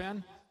adjustment for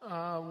Ben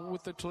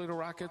with the Toledo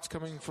Rockets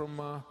coming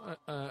from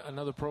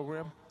another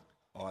program?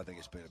 Oh, I think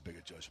it's been a big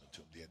adjustment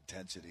to him. The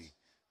intensity,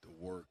 the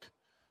work,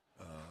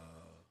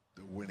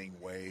 the winning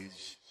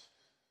ways,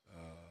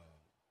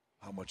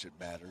 how much it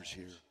matters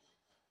here.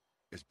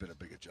 It's been a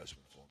big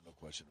adjustment for him, no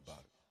question about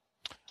it.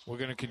 We're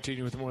going to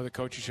continue with more of the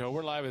Coaches Show.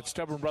 We're live at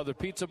Stubborn Brother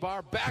Pizza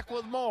Bar. Back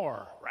with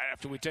more right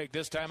after we take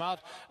this time out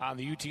on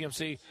the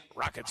UTMC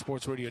Rocket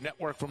Sports Radio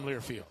Network from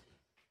Learfield.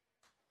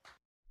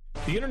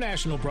 The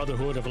International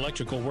Brotherhood of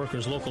Electrical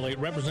Workers Local 8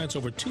 represents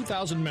over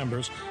 2,000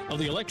 members of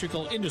the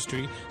electrical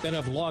industry that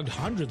have logged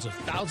hundreds of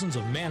thousands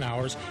of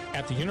man-hours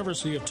at the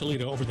University of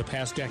Toledo over the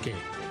past decade.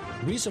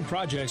 Recent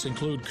projects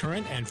include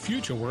current and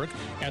future work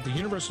at the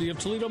University of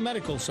Toledo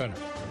Medical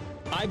Center.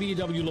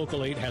 IBEW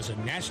Local 8 has a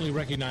nationally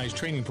recognized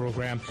training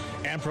program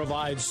and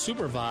provides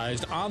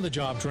supervised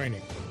on-the-job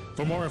training.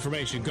 For more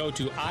information, go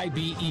to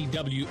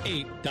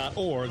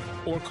ibew8.org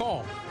or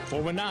call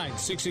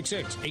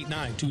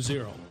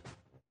 419-666-8920.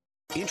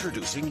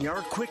 Introducing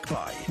Yark Quick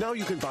Buy. Now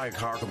you can buy a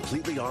car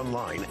completely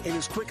online in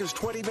as quick as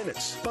 20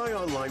 minutes. Buy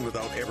online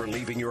without ever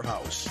leaving your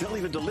house. They'll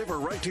even deliver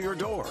right to your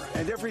door.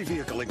 And every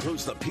vehicle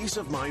includes the peace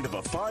of mind of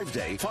a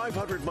 5-day,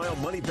 500-mile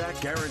money-back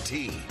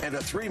guarantee and a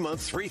 3-month,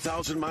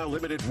 3,000-mile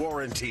limited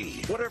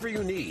warranty. Whatever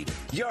you need,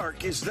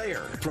 Yark is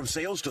there. From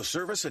sales to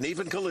service and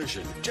even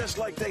collision, just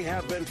like they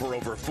have been for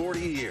over 40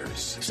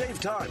 years. Save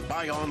time.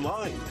 Buy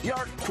online.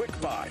 Yark Quick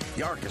Buy.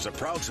 Yark is a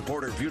proud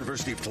supporter of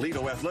University of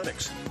Toledo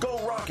athletics.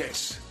 Go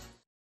Rockets!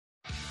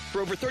 For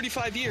over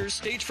 35 years,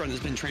 Stagefront has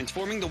been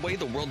transforming the way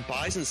the world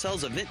buys and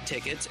sells event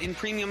tickets and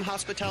premium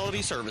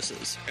hospitality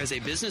services. As a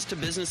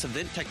business-to-business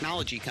event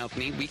technology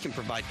company, we can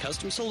provide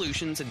custom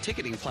solutions and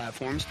ticketing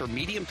platforms for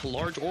medium to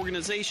large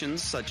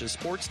organizations such as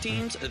sports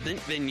teams, event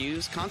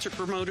venues, concert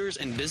promoters,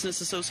 and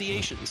business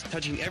associations,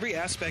 touching every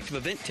aspect of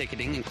event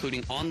ticketing,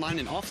 including online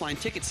and offline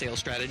ticket sales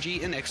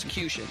strategy and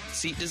execution,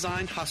 seat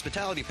design,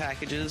 hospitality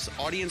packages,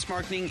 audience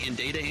marketing, and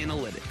data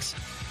analytics.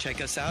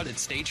 Check us out at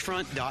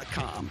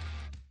stagefront.com.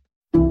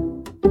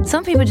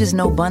 Some people just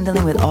know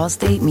bundling with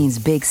Allstate means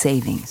big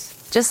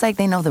savings. Just like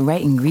they know the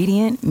right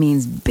ingredient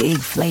means big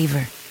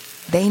flavor.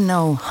 They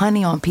know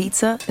honey on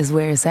pizza is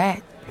where it's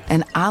at.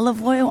 And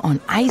olive oil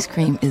on ice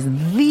cream is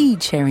the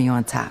cherry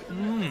on top.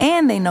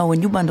 And they know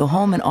when you bundle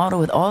home and auto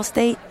with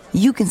Allstate,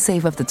 you can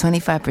save up to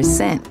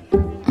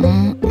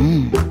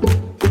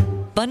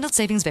 25%. Bundled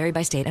savings vary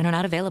by state and are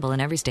not available in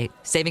every state.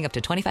 Saving up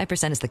to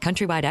 25% is the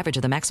countrywide average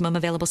of the maximum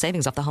available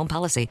savings off the home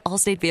policy.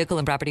 Allstate Vehicle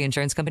and Property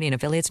Insurance Company and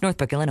Affiliates,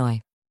 Northbrook,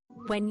 Illinois.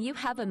 When you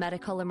have a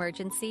medical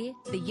emergency,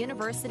 the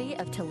University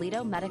of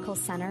Toledo Medical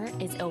Center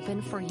is open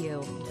for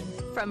you.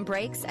 From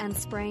breaks and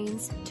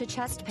sprains to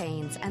chest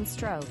pains and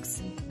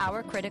strokes,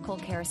 our critical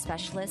care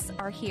specialists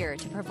are here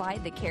to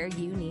provide the care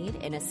you need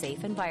in a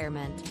safe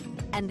environment.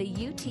 And the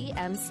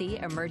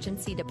UTMC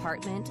Emergency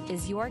Department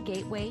is your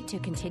gateway to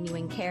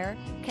continuing care,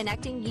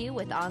 connecting you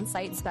with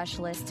on-site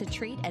specialists to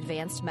treat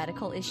advanced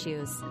medical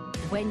issues.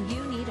 When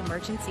you need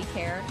emergency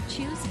care,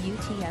 choose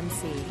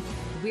UTMC.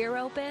 We're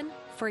open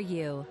for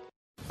you.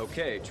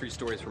 Okay, true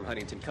stories from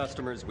Huntington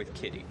customers with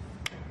Kitty.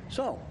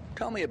 So,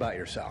 tell me about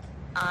yourself.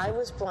 I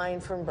was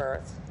blind from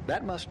birth.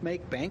 That must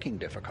make banking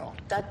difficult.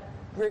 That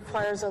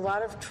requires a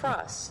lot of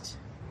trust.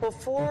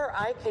 Before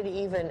I could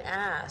even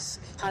ask,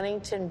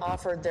 Huntington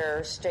offered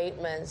their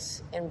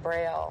statements in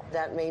Braille.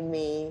 That made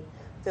me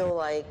feel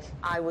like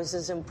I was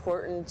as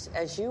important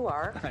as you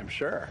are. I'm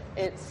sure.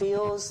 It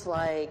feels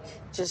like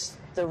just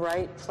the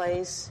right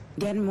place.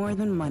 Get more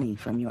than money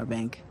from your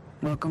bank.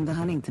 Welcome to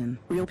Huntington.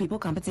 Real people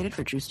compensated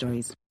for true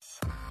stories.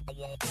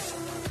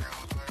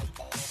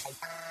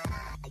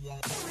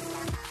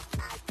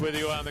 With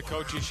you on the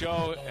Coachy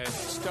Show at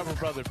Stubber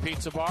Brother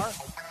Pizza Bar.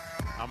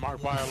 I'm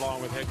Mark Beyer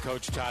along with head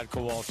coach Todd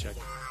Kowalczyk.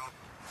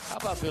 How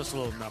about this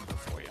little number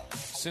for you?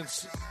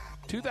 Since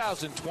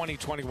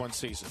 2020-21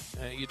 season,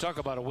 you talk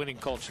about a winning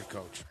culture,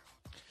 coach.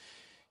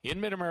 In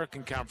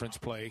Mid-American Conference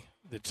play,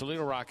 the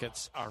Toledo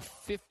Rockets are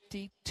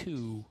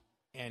 52-9.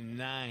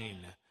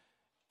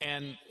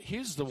 And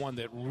here's the one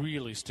that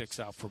really sticks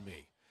out for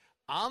me.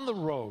 On the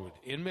road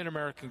in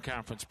Mid-American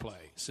Conference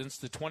play, since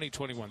the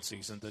 2021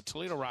 season, the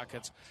Toledo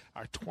Rockets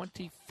are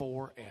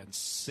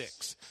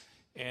 24-6.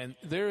 And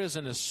there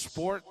isn't a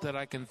sport that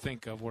I can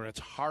think of where it's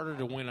harder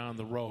to win on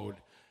the road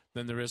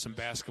than there is in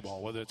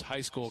basketball, whether it's high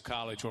school,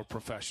 college, or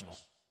professional.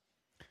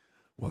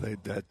 Well, you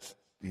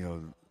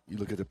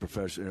look at the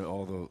professional,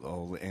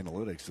 all the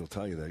analytics, they'll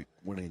tell you that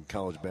winning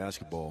college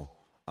basketball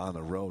on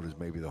the road is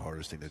maybe the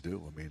hardest thing to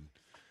do. I mean,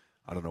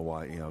 I don't know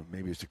why,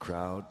 maybe it's the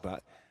crowd,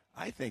 but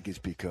I think it's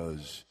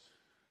because,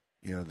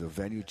 the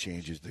venue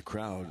changes, the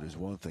crowd is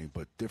one thing,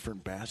 but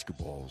different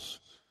basketballs,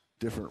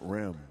 different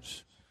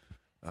rims.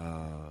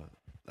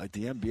 Like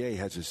the NBA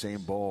has the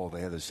same ball,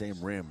 they have the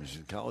same rims.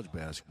 In college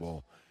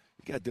basketball,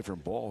 you got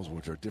different balls,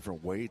 which are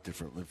different weight,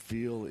 different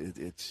feel.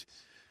 I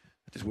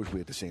just wish we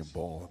had the same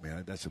ball. I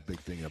mean, that's a big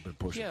thing I've been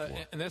pushing for.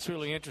 Yeah, and that's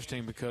really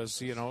interesting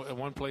because,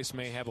 one place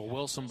may have a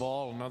Wilson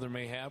ball, another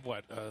may have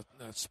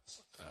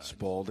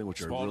Spalding,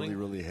 which are really,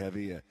 really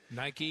heavy.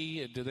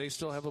 Nike, do they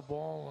still have a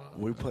ball?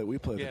 We play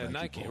with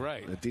Nike ball.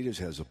 Right. Adidas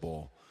has a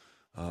ball.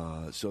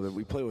 So that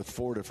we play with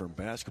 4 different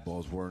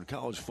basketballs, where in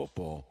college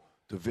football,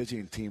 the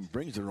visiting team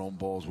brings their own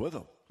balls with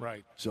them.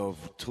 Right. So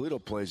if Toledo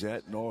plays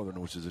at Northern,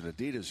 which is an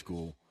Adidas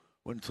school,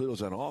 when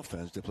Toledo's on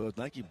offense, they play with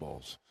Nike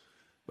balls.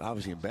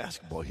 Obviously, in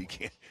basketball, you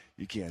can't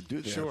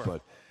do that. Sure.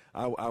 But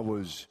I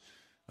was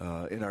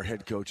in our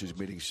head coaches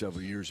meeting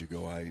several years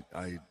ago.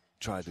 I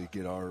tried to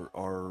get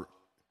our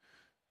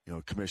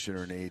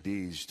commissioner and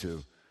ADs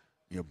to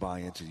buy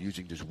into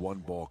using just one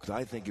ball, because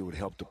I think it would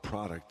help the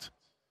product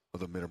of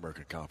the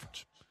Mid-American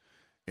Conference.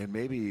 And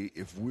maybe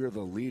if we're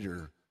the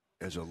leader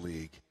as a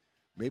league,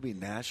 maybe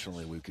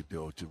nationally we could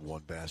go to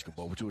one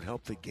basketball, which would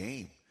help the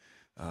game.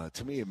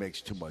 To me, it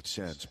makes too much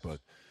sense, but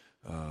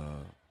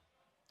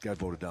got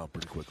voted down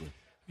pretty quickly.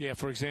 Yeah,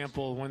 for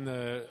example, when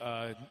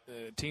the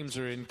teams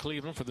are in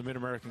Cleveland for the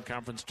Mid-American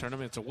Conference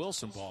tournament, it's a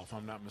Wilson ball, if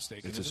I'm not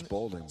mistaken. It's a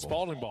Spalding ball.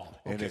 Spalding ball.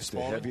 And okay, it's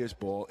Spalding. the heaviest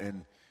ball,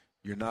 and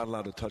you're not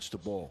allowed to touch the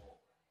ball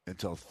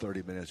until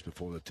 30 minutes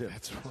before the tip.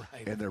 That's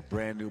right. And they're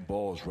brand new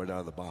balls right out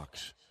of the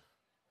box.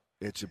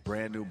 It's a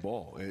brand new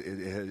ball. I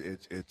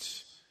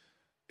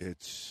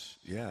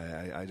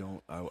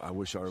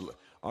wish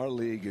our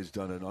league has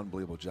done an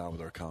unbelievable job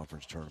with our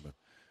conference tournament,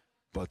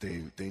 but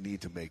they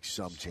need to make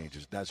some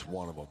changes. That's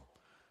one of them.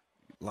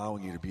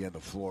 Allowing you to be on the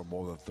floor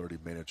more than 30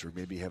 minutes, or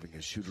maybe having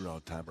a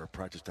shoot-around time or a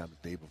practice time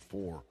the day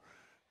before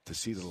to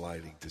see the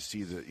lighting, to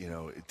see the,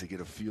 to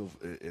get a feel.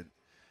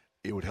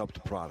 It would help the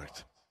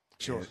product.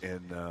 Sure.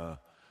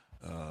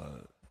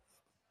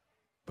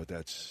 But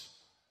that's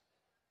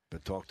been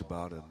talked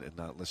about and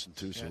not listened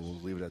to, so we'll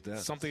leave it at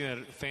that. Something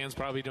that fans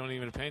probably don't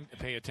even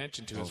pay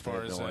attention to as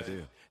far as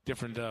idea.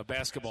 Different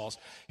basketballs.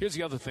 Here's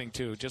the other thing,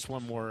 too. Just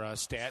one more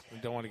stat. We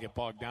don't want to get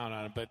bogged down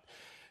on it, but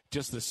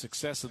just the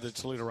success of the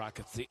Toledo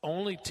Rockets. The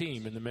only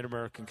team in the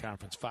Mid-American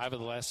Conference, 5 of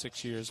the last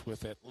 6 years,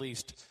 with at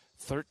least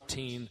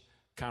 13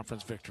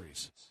 conference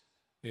victories.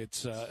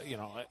 It's,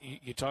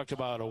 you talked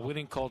about a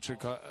winning culture,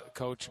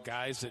 coach,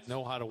 guys that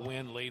know how to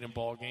win late in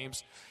ball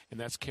games, and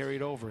that's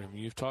carried over him.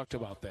 You've talked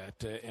about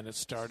that, and it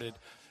started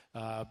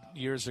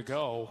years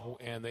ago,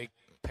 and they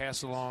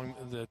pass along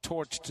the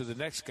torch to the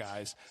next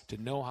guys to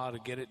know how to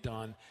get it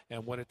done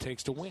and what it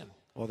takes to win.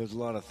 Well, there's a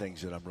lot of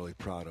things that I'm really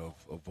proud of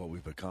what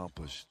we've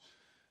accomplished.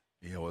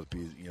 It'd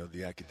be,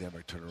 the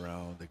academic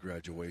turnaround, the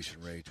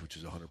graduation rate, which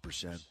is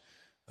 100%.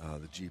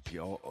 The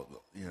GPO,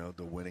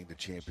 the winning the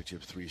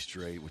championship 3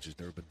 straight, which has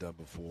never been done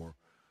before.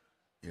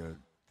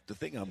 The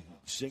thing I'm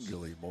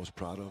singularly most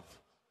proud of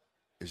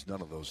is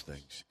none of those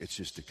things. It's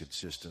just the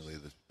consistency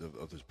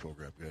of this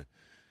program.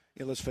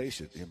 Yeah, let's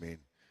face it. I mean,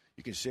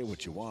 you can say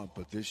what you want,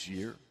 but this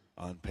year,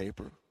 on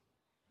paper,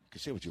 you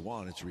can say what you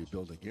want. It's a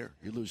rebuilding year.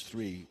 You lose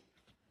 3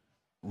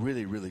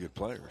 really, really good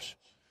players.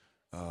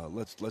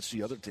 Let's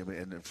see other team,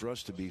 and for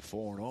us to be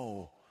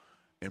 4-0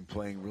 and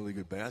playing really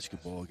good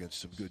basketball against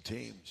some good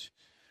teams,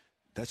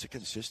 that's a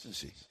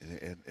consistency,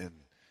 and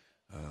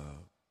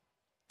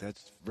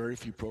that's very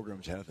few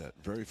programs have that.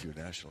 Very few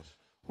nationals.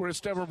 We're at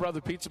Stepper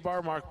Brother Pizza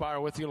Bar. Mark Beyer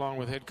with you, along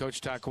with head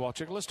coach Todd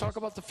Kowalczyk. Let's talk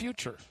about the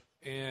future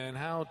and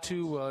how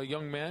 2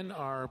 young men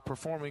are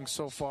performing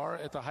so far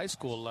at the high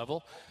school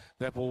level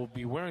that will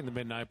be wearing the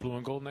midnight blue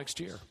and gold next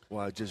year.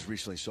 Well, I just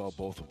recently saw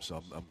both of them,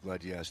 so I'm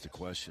glad you asked the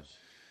question.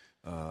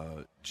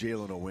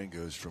 Jalen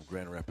Owinga is from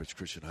Grand Rapids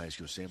Christian High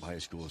School, same high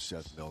school as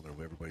Seth Milner,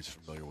 who everybody's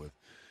familiar with.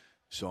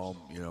 Saw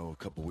him, a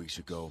couple weeks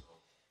ago.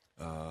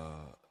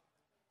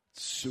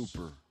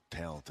 Super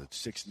talented,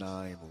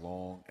 6'9",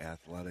 long,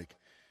 athletic.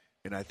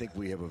 And I think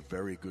we have a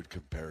very good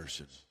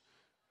comparison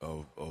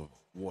of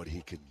what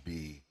he can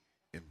be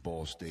in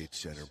Ball State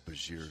Center,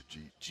 Bashir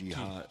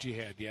Jihad.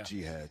 Jihad.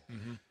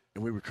 Mm-hmm.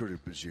 And we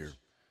recruited Bashir.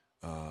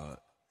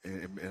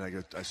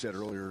 And I said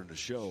earlier in the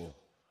show,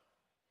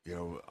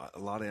 a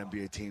lot of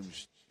NBA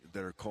teams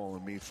that are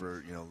calling me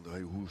for,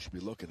 who should be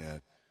looking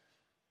at,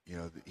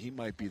 he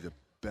might be the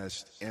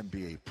best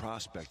NBA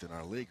prospect in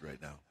our league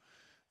right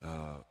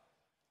now.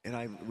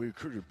 And we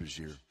recruited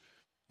Bashir,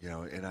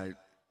 and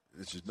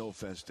this is no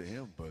offense to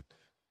him, but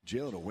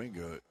Jalen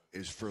Owinga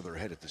is further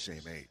ahead at the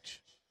same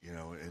age,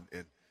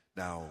 and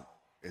now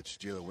it's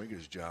Jalen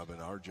Owinga's job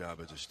and our job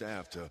as a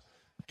staff to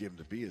get him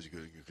to be as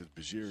good, because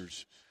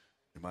Bashir's,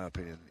 in my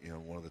opinion,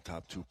 one of the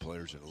top 2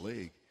 players in the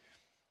league,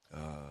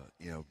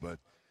 but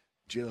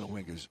Jalen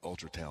Owinga is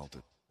ultra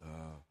talented.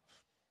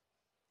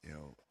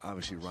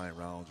 Obviously Ryan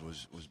Rollins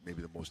was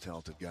maybe the most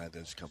talented guy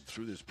that's come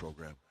through this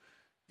program.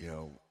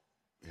 Jalen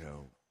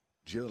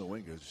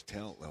Owinga's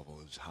talent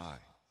level is high.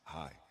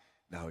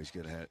 Now he's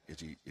going to have, is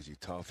he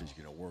tough? Is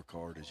he going to work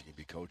hard? Is he going to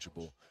be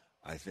coachable?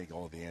 I think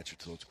all the answer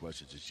to those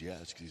questions is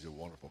yes, because he's a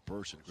wonderful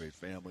person, great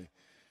family,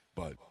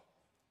 but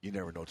you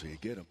never know till you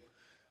get him.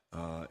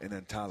 And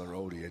then Tyler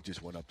Odie, I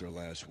just went up there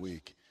last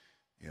week,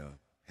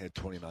 had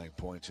 29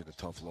 points in a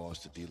tough loss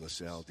to De La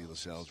Salle. De La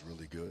Salle's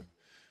really good.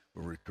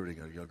 We're recruiting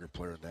a younger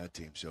player on that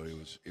team, so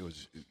it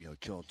was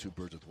killing 2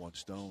 birds with 1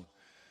 stone.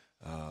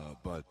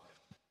 But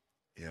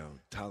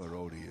Tyler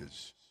Odie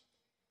is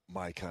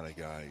my kind of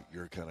guy,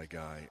 your kind of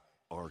guy,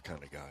 our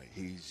kind of guy.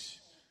 He's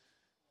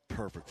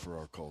perfect for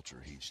our culture.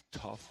 He's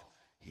tough.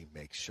 He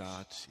makes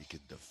shots. He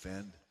can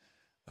defend.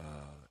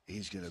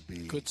 He's going to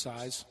be good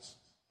size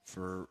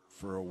for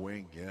a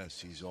wing. Yes,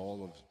 he's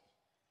all of.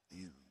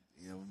 He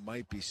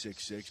might be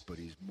 6'6", but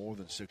he's more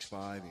than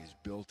 6'5". He's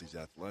built. He's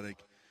athletic.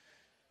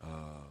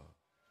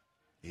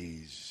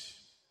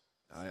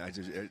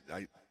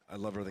 I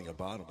love everything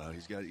about him now.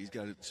 He's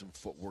got some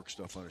footwork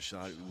stuff on his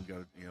shot. We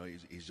got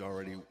he's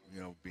already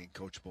being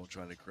coachable and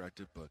trying to correct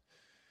it, but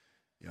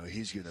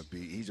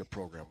he's a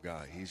program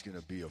guy. He's going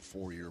to be a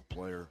 4-year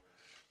player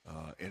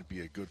and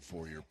be a good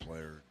 4-year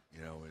player.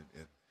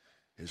 And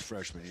his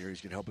freshman year,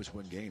 he's going to help us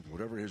win games,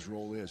 whatever his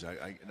role is.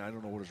 I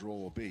don't know what his role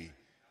will be,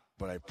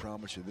 but I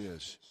promise you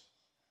this: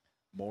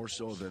 more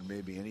so than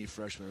maybe any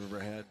freshman I've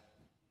ever had,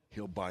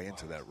 he'll buy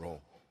into that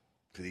role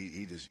because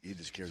he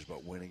just cares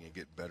about winning and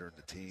getting better in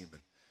the team.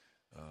 And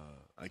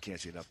I can't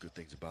say enough good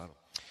things about him.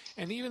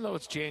 And even though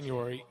it's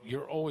January,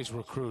 you're always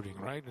recruiting,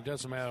 right? It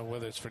doesn't matter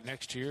whether it's for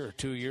next year or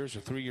 2 years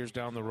or 3 years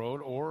down the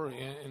road, or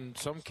in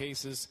some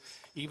cases,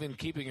 even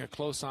keeping a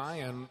close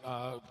eye on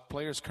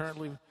players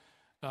currently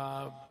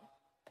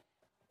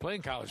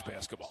playing college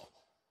basketball.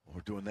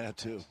 We're doing that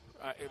too,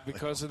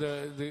 because of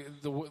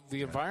the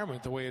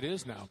environment the way it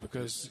is now.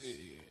 Because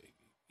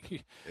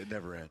it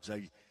never ends.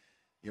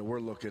 We're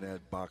looking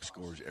at box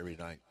scores every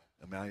night.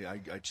 I mean,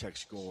 I check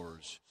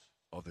scores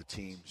of the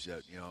teams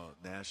that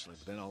nationally,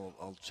 but then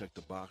I'll check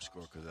the box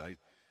score because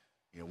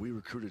we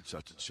recruited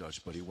such and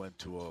such, but he went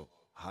to a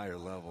higher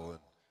level, and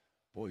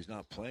boy, he's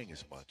not playing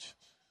as much.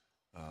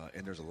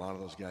 And there's a lot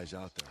of those guys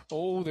out there.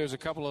 Oh, there's a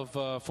couple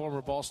of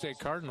former Ball State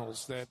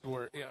Cardinals that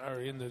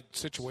are in the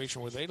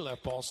situation where they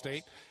left Ball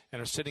State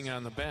and are sitting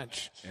on the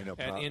bench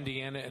at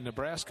Indiana and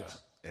Nebraska.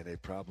 And they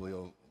probably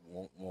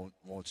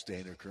won't stay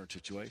in their current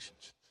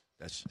situations.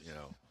 That's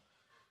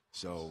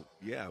So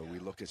yeah, we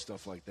look at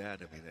stuff like that.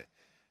 I mean,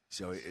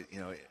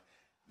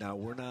 now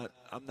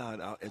I'm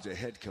not out as a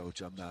head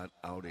coach. I'm not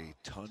out a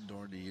ton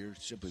during the year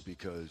simply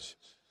because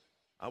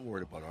I'm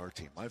worried about our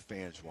team. My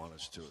fans want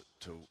us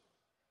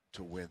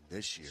to win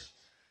this year,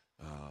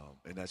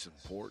 and that's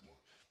important.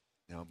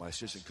 My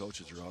assistant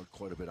coaches are out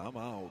quite a bit. I'm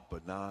out,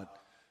 but not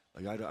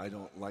like I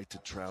don't like to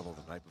travel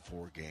the night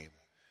before a game.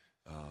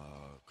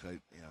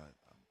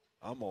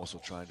 I'm also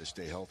trying to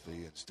stay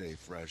healthy and stay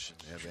fresh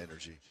and have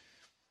energy.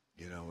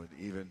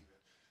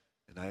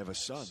 And I have a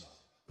son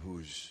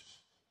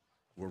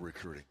we're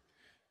recruiting,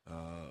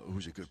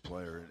 who's a good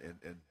player,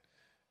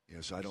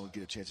 and so I don't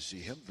get a chance to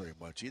see him very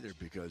much either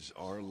because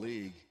our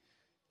league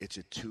it's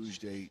a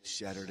Tuesday,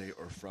 Saturday,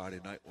 or Friday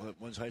night. Well,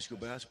 when's high school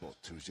basketball?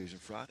 Tuesdays and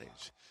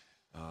Fridays.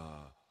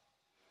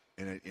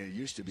 And it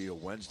used to be a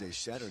Wednesday,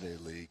 Saturday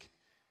league,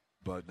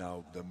 but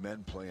now the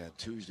men play on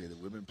Tuesday, the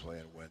women play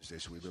on Wednesday,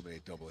 so we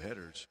eliminate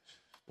doubleheaders.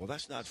 Well,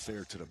 that's not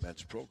fair to the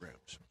men's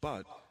programs,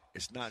 but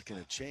it's not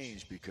going to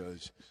change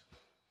because,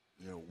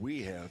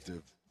 we have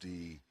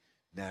the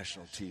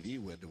national TV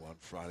window on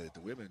Friday that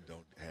the women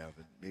don't have,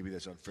 and maybe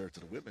that's unfair to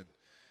the women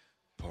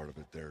part of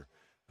it there.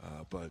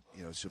 But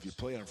so if you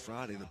play on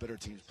Friday, the better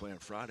teams play on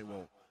Friday.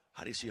 Well,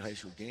 how do you see high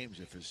school games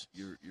if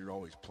you're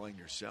always playing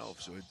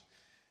yourself? So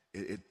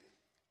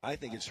I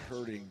think it's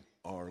hurting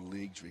our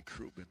league's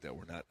recruitment that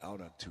we're not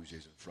out on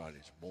Tuesdays and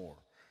Fridays more.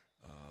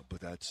 But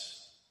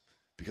that's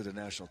because of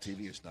national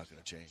TV, it's not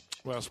going to change.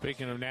 Well,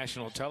 speaking of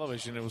national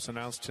television, it was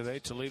announced today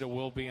Toledo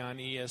will be on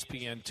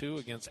ESPN2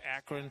 against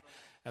Akron.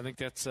 I think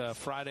that's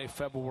Friday,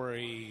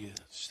 February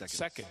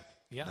 2nd.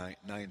 Yeah.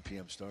 9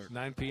 p.m. start.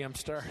 9 p.m.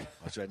 start.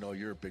 Which I know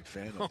you're a big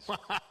fan of.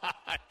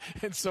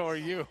 And so are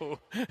you.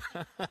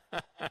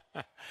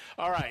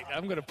 All right,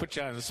 I'm going to put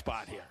you on the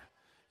spot here.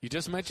 You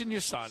just mentioned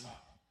your son.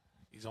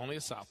 He's only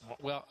a sophomore.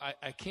 Well,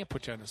 I can't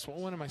put you on this.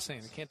 What am I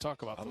saying? I can't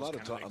talk about those kind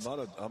of things.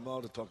 I'm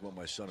allowed to talk about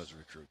my son as a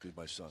recruit because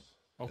my son.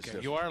 Okay,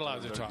 you are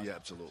allowed to talk. Yeah,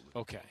 absolutely.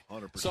 Okay.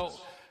 100%. So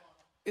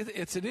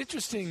it's an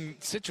interesting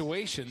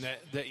situation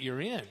that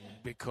you're in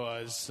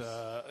because,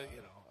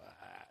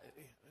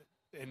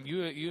 and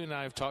you and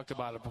I have talked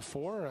about it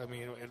before. I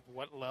mean, at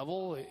what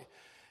level?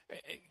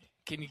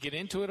 Can you get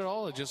into it at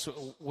all? Or just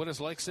what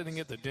it's like sitting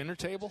at the dinner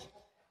table?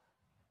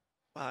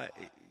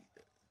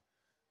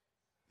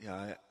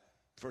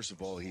 First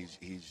of all,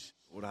 he's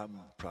what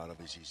I'm proud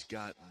of is he's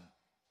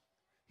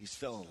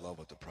fell in love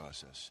with the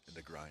process and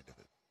the grind of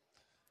it.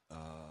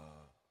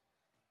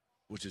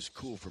 Which is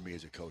cool for me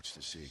as a coach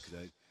to see.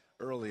 Because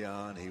early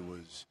on, he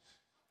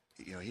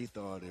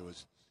thought it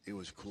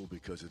was cool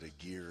because of the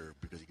gear,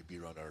 because he could be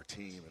around our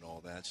team and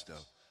all that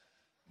stuff.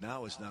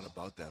 Now it's not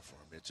about that for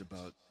him. It's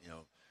about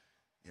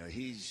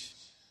he's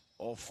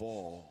all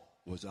fall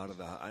was out of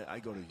the. I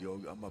go to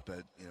yoga. I'm up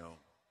at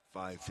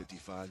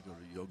 5:55. Go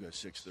to yoga at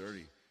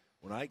 6:30.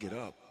 When I get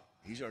up,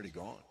 he's already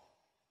gone.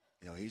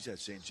 He's at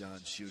St.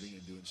 John's shooting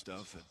and doing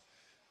stuff and.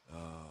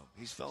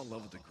 He's fell in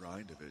love with the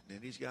grind of it,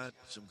 and he's got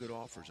some good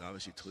offers.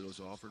 Obviously, Toledo's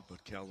offered,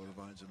 but Cal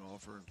Irvine's an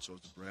offer, and so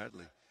is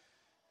Bradley.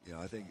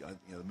 I think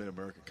the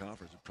Mid-American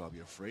Conference is probably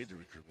afraid to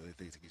recruit, but they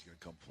think he's going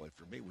to come play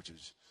for me, which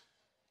is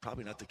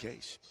probably not the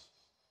case.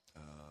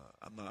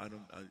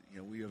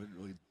 We haven't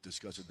really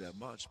discussed it that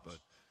much, but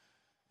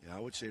I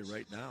would say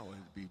right now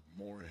it'd be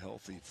more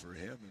healthy for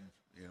him,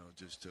 and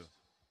just to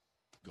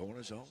go on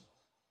his own.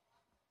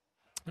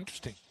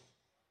 Interesting.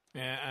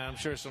 And I'm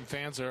sure some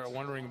fans are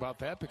wondering about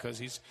that because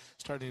he's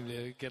starting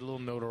to get a little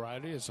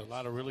notoriety. There's a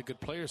lot of really good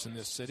players in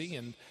this city,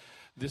 and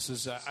this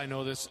is I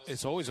know this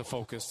it's always a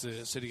focus,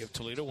 the city of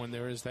Toledo, when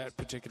there is that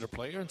particular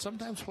player. And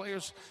sometimes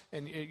players,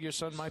 and your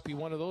son might be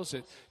one of those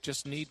that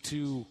just need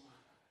to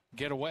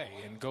get away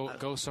and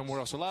go somewhere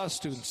else. A lot of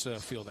students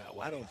feel that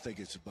way. I don't think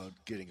it's about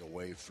getting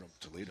away from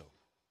Toledo,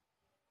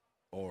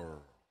 or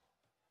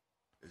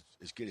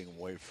it's getting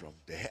away from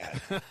Dad.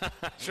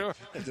 Sure.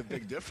 There's a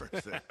big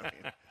difference there.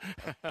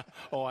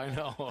 I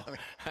know.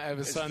 I have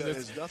a son that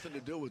has nothing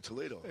to do with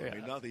Toledo.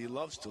 Yeah. Nothing. He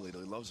loves Toledo.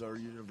 He loves our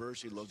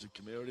university. He loves the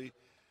community.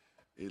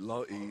 He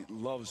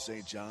loves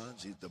St.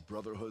 John's. The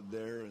brotherhood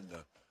there and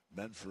the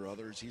men for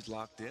others. He's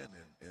locked in,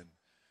 and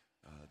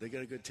they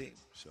got a good team.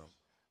 So.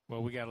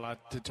 Well, we got a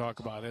lot to talk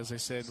about. As I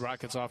said,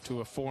 Rockets off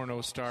to a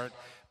 4-0 start,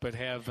 but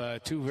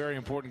have two very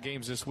important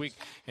games this week.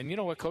 And you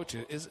know what, Coach?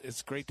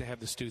 It's great to have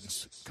the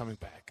students coming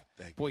back.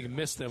 Boy, you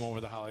miss them over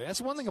the holiday.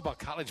 That's one thing about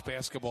college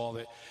basketball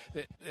that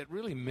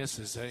really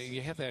misses.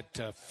 You have that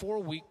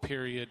 4-week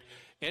period,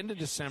 end of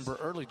December,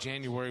 early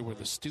January, where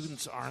the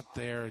students aren't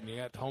there, and you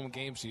got home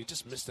games, so you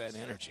just miss that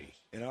energy.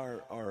 And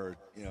our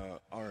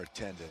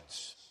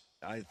attendance,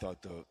 I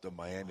thought the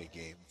Miami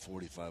game,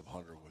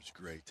 4,500, was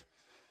great.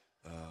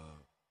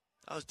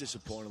 I was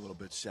disappointed a little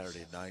bit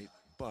Saturday night,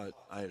 but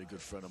I had a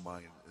good friend of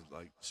mine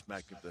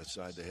smack him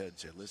beside the head and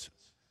say, listen,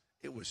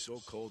 it was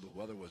so cold, the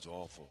weather was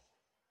awful.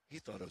 He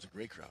thought it was a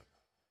great crowd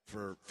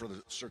for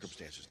the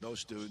circumstances. No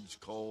students,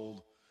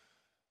 cold,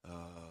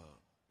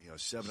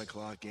 7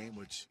 o'clock game,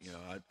 which,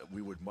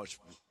 we would much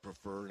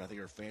prefer, and I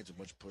think our fans would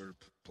much prefer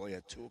play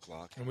at 2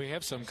 o'clock. And we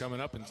have some coming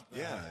up.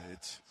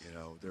 It's,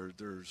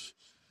 there's,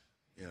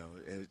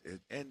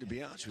 and to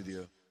be honest with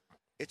you,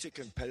 it's a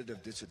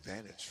competitive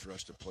disadvantage for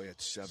us to play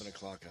at 7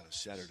 o'clock on a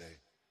Saturday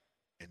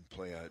and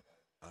play on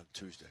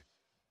Tuesday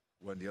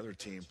when the other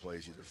team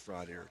plays either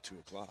Friday or 2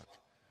 o'clock.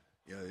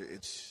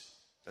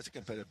 That's a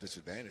competitive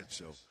disadvantage.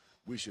 So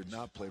we should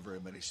not play very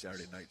many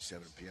Saturday night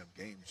 7 p.m.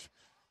 games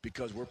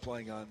because we're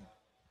playing on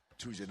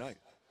Tuesday night.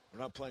 We're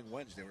not playing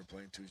Wednesday. We're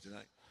playing Tuesday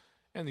night.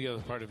 And the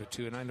other part of it,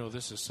 too, and I know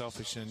this is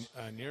selfish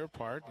on your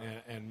part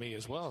and me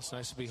as well, it's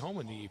nice to be home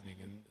in the evening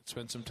and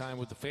spend some time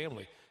with the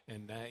family.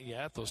 And,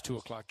 at those 2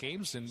 o'clock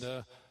games, and,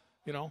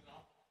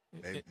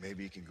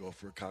 Maybe you can go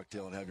for a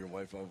cocktail and have your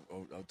wife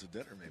out to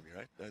dinner, maybe,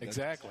 right?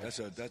 Exactly.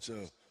 That's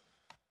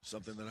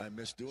something that I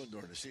miss doing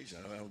during the season.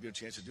 I don't get a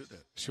chance to do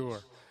that. Sure.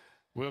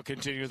 We'll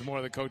continue with more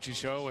of the Coaching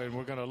Show, and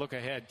we're going to look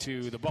ahead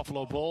to the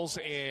Buffalo Bulls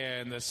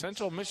and the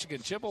Central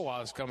Michigan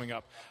Chippewas coming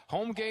up.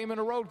 Home game and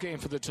a road game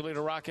for the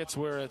Toledo Rockets.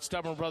 We're at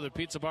Stubborn Brother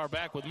Pizza Bar,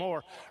 back with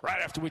more right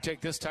after we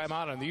take this time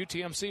out on the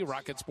UTMC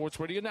Rocket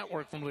Sports Radio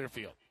Network from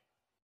Learfield.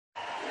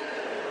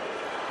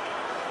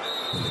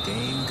 When the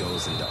game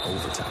goes into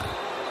overtime.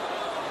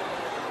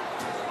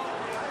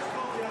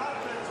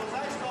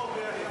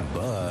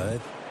 But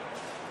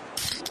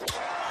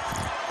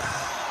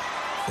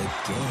the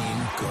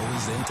game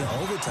goes into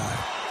overtime.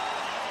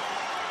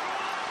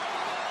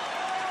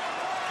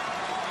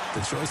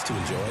 The choice to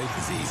enjoy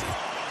is easy.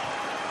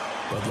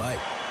 Bud Light,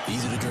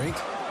 easy to drink,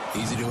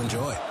 easy to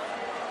enjoy.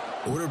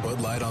 Order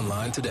Bud Light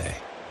online today.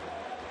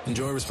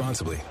 Enjoy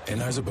responsibly.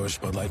 Anheuser-Busch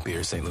Bud Light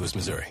Beer, St. Louis,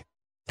 Missouri.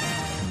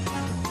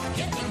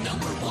 Get the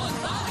number one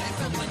buy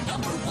from the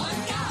number one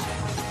guy,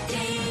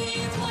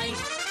 Dave White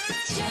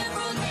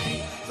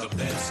Chevrolet. The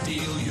best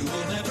deal you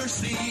will never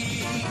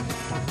see.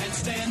 And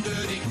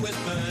standard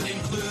equipment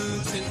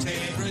includes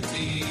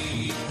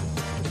integrity.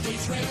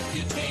 His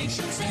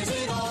reputation says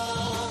it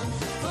all.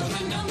 For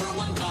the number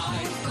one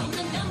buy from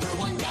the number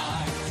one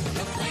guy.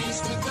 The place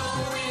to go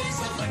is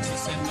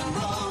Alexis and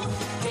Monroe.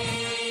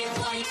 Dave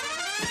White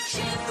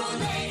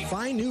Chevrolet.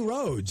 Find new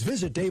roads.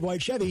 Visit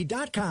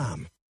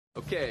DaveWhiteChevy.com.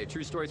 Okay,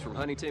 true stories from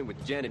Huntington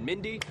with Jen and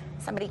Mindy.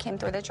 Somebody came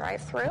through the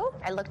drive-thru.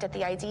 I looked at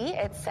the ID.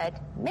 It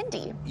said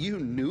Mindy. You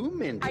knew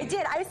Mindy? I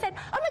did. I said,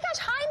 oh my gosh,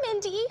 hi,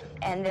 Mindy.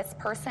 And this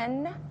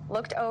person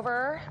looked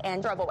over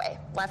and drove away,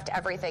 left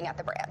everything at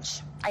the branch.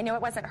 I knew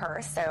it wasn't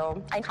her,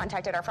 so I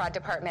contacted our fraud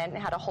department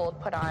and had a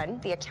hold put on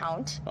the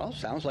account. Well,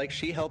 sounds like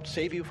she helped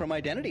save you from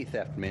identity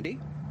theft, Mindy.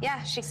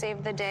 Yeah, she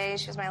saved the day.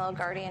 She was my little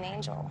guardian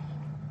angel.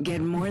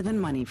 Get more than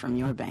money from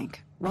your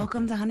bank.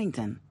 Welcome to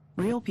Huntington.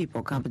 Real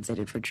people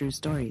compensated for true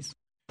stories.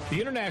 The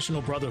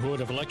International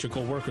Brotherhood of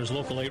Electrical Workers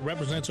Local 8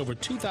 represents over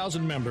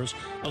 2,000 members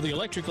of the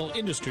electrical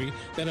industry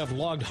that have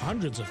logged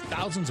hundreds of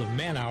thousands of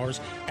man-hours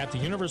at the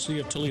University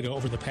of Toledo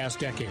over the past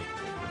decade.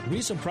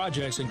 Recent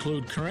projects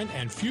include current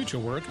and future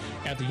work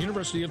at the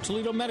University of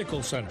Toledo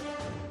Medical Center.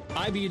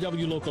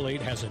 IBEW Local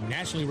 8 has a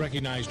nationally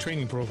recognized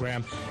training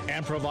program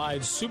and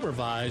provides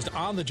supervised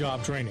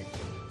on-the-job training.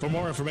 For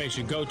more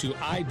information, go to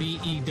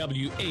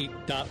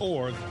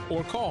IBEW8.org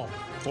or call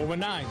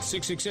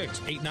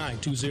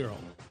 419-666-8920.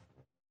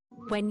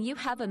 When you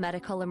have a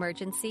medical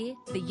emergency,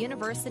 the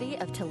University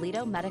of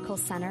Toledo Medical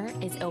Center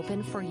is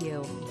open for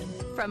you.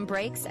 From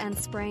breaks and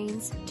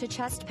sprains to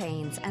chest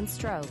pains and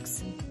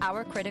strokes,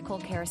 our critical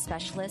care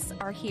specialists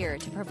are here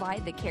to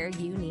provide the care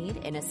you need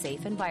in a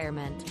safe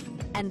environment.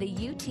 And the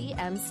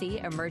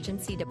UTMC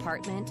Emergency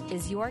Department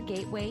is your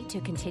gateway to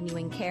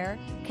continuing care,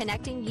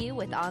 connecting you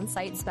with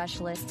on-site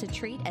specialists to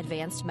treat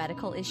advanced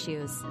medical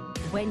issues.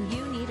 When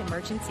you need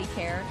emergency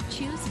care,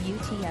 choose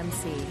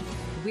UTMC.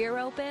 We're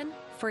open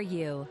for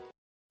you.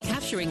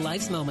 Capturing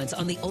life's moments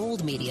on the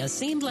old media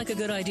seemed like a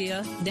good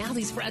idea. Now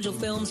these fragile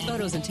films,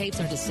 photos, and tapes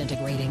are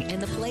disintegrating, and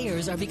the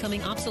players are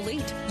becoming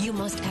obsolete. You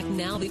must act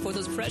now before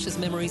those precious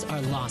memories are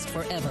lost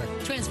forever.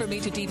 Transfer Me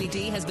to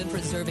DVD has been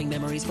preserving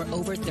memories for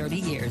over 30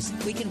 years.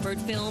 We convert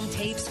film,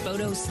 tapes,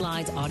 photos,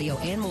 slides, audio,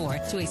 and more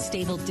to a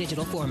stable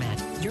digital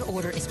format. Your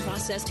order is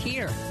processed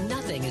here.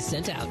 Nothing is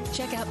sent out.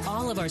 Check out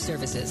all of our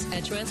services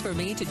at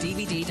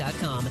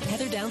TransferMeToDVD.com.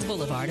 Heather Downs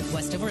Boulevard,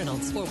 west of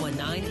Reynolds,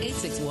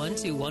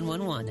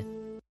 419-861-2111.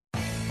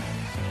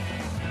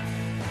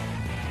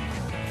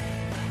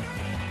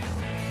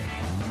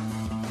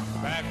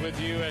 Back with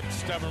you at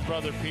Stubborn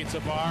Brother Pizza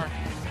Bar.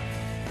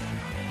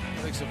 I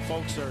think some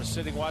folks are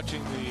sitting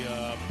watching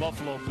the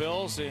Buffalo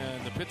Bills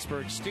and the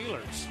Pittsburgh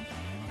Steelers.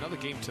 Another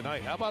game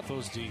tonight. How about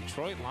those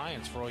Detroit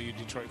Lions for all you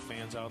Detroit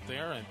fans out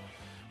there? And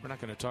we're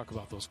not going to talk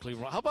about those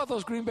Cleveland. How about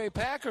those Green Bay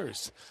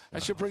Packers? I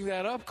should bring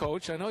that up,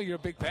 Coach. I know you're a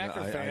big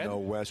Packer fan. I know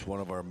Wes,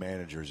 one of our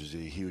managers, is a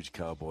huge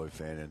Cowboy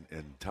fan,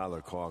 and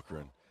Tyler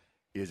Cochran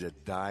is a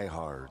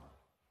diehard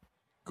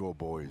Go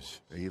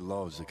Boys. He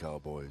loves the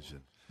Cowboys,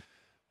 and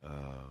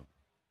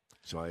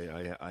so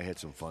I had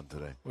some fun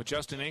today. Well,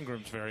 Justin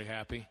Ingram's very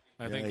happy.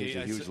 I think he's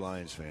a huge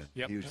Lions fan.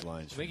 Yep. Huge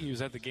Lions fan. I think he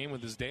was at the game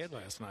with his dad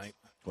last night.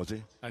 Was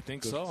he? I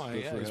think Good- so.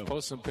 good for He's him.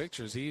 posted some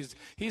pictures. He's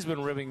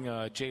been ribbing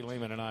Jay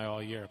Lehman and I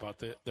all year about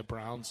the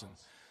Browns, and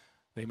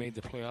they made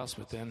the playoffs,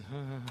 but then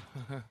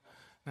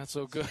not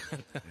so good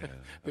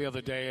the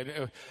other day.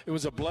 And it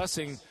was a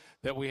blessing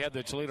that we had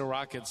the Toledo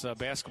Rockets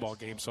basketball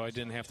game, so I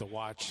didn't have to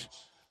watch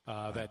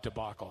that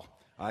debacle.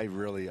 I've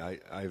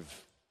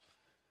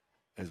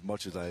as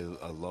much as I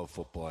love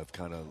football, I've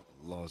kind of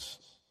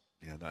lost,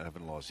 I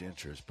haven't lost the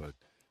interest, but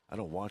I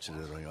don't watch it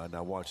at all. And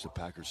I watched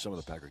some of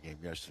the Packer game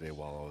yesterday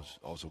while I was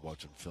also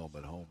watching film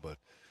at home. But,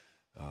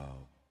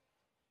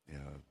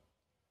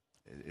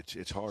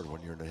 it's hard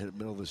when you're in the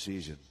middle of the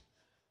season.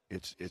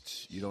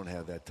 You don't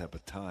have that type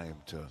of time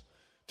to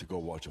go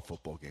watch a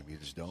football game. You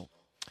just don't.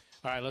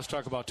 All right, let's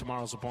talk about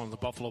tomorrow's opponent, the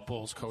Buffalo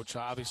Bulls, Coach.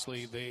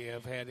 Obviously, they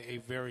have had a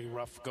very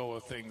rough go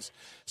of things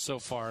so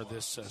far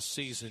this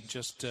season.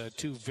 Just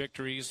 2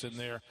 victories in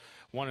their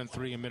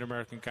 1-3 in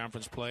Mid-American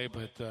Conference play,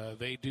 but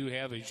they do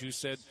have, as you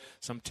said,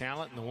 some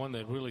talent, and the one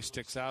that really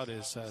sticks out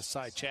is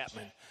Cy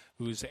Chapman,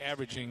 who's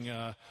averaging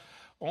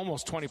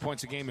almost 20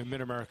 points a game in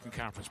Mid-American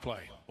Conference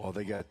play. Well,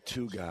 they got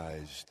two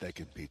guys that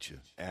can beat you,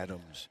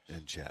 Adams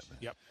and Chapman.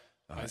 Yep.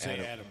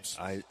 Isaiah Adams.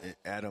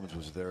 Adams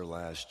was there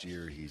last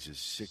year. He's a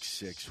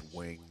 6'6"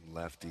 wing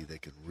lefty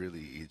that can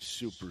really, he's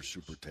super,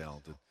 super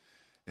talented.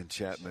 And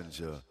Chapman's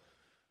a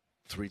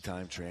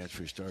 3-time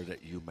transfer. He started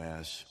at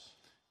UMass,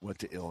 went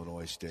to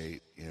Illinois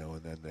State,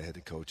 and then they had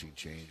the coaching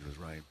change with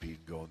Ryan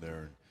Peaton going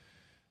there.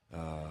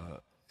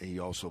 And he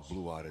also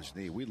blew out his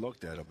knee. We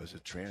looked at him as a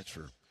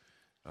transfer,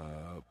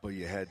 but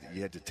you had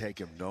to take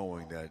him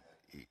knowing that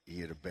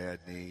he had a bad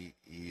knee.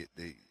 He's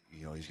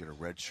going to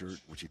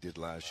redshirt, which he did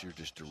last year,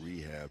 just to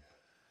rehab.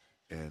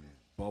 And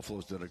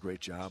Buffalo's done a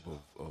great job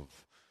of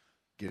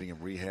getting him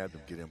rehabbed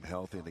and getting him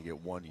healthy, and they get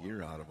 1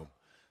 year out of him.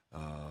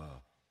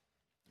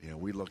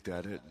 We looked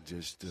at it and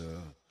just,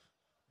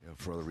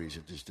 for other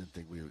reasons, just didn't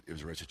think it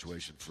was the right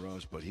situation for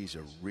us. But he's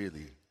a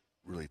really,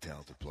 really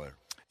talented player.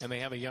 And they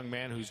have a young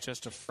man who's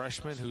just a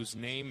freshman whose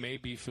name may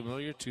be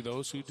familiar to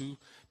those who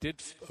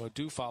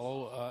do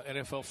follow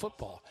NFL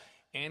football.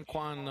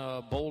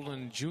 Anquan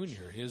Bolden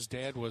Jr. His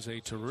dad was a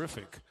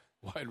terrific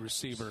wide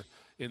receiver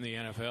in the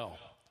NFL.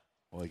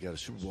 Well, he got a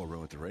Super Bowl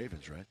run with the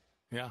Ravens, right?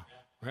 Yeah.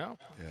 Well,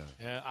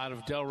 out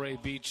of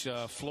Delray Beach,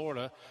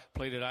 Florida,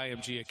 played at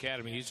IMG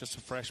Academy. He's just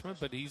a freshman,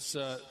 but he's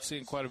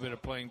seeing quite a bit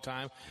of playing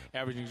time,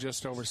 averaging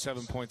just over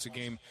 7 points a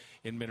game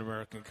in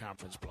Mid-American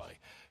Conference play.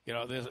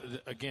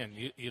 Again,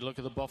 you look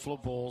at the Buffalo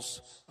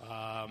Bulls.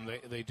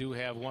 They do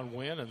have one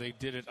win, and they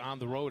did it on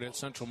the road at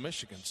Central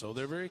Michigan, so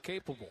they're very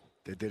capable.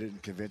 They did it in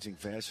convincing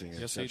fashion.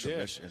 Yes, they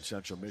did. And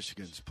Central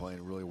Michigan's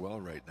playing really well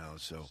right now.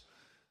 So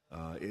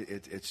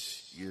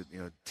it's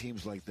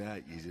teams like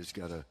that, you just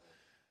got to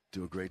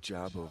do a great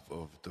job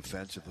of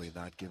defensively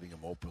not giving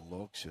them open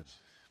looks. And,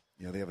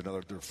 they have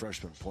their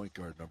freshman point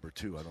guard, number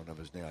 2. I don't have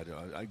his name.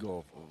 I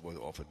go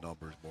off of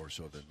numbers more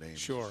so than names.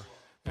 Sure.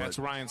 That's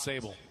Ryan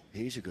Sable.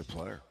 He's a good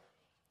player.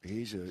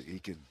 He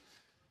can,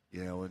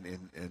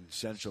 and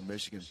Central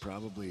Michigan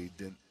probably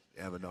didn't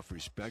have enough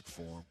respect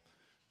for him.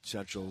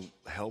 Central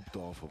helped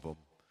off of him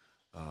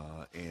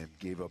and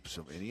gave up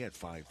some, and he had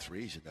 5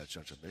 threes in that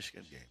Central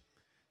Michigan game.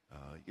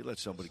 You let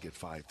somebody get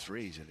 5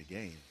 threes in a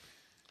game,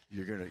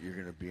 you're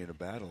gonna be in a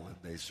battle, and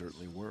they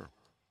certainly were.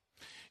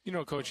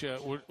 Coach,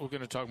 we're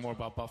going to talk more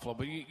about Buffalo,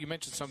 but you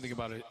mentioned something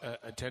about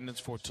attendance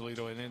for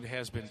Toledo, and it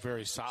has been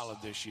very solid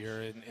this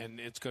year, and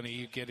it's going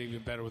to get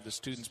even better with the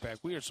students back.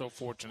 We are so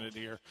fortunate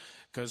here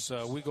because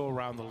we go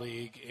around the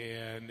league,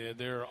 and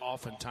there are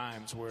often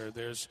times where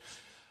there's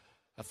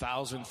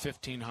 1,000,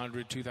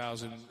 1,500,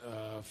 2,000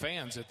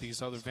 fans at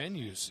these other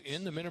venues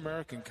in the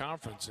Mid-American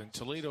Conference, and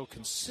Toledo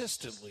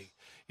consistently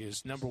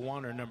is number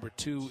 1 or number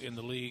 2 in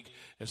the league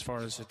as far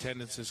as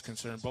attendance is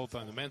concerned, both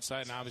on the men's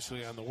side and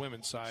obviously on the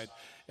women's side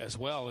as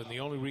well. And the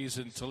only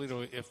reason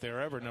Toledo, if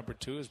they're ever number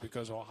 2, is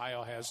because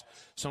Ohio has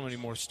so many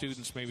more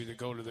students maybe to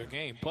go to their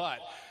game. But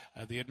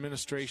the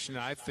administration,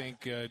 I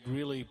think,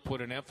 really put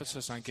an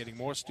emphasis on getting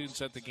more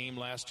students at the game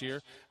last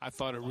year. I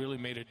thought it really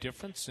made a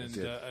difference, and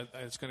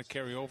it's going to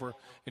carry over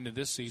into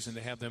this season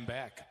to have them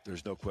back.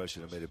 There's no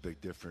question it made a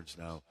big difference.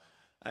 Now,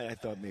 I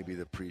thought maybe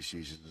the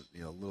preseason,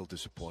 a little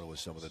disappointed with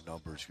some of the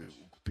numbers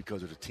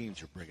because of the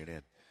teams you're bringing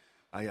in.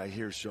 I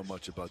hear so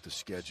much about the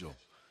schedule.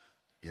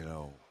 If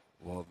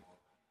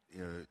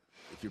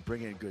you're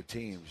bringing in good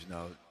teams,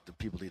 now the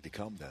people need to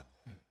come then.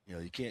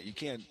 You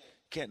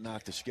can't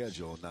knock the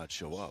schedule and not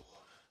show up.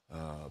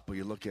 But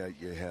you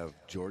have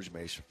George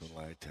Mason from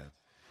Line 10.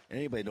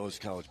 Anybody knows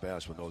college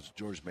basketball knows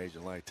George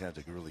Mason, Line 10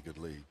 is a really good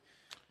league.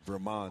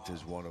 Vermont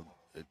has won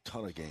a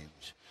ton of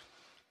games.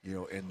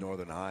 In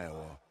Northern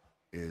Iowa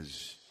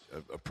is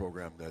a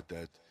program that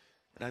and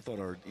I thought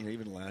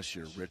even last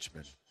year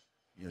Richmond,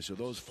 so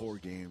those 4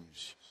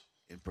 games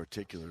in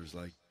particular is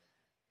like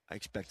I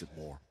expected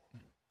more.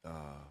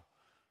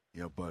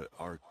 But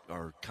our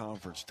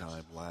conference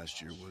time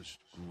last year was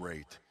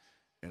great.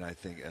 And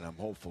I'm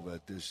hopeful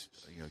that this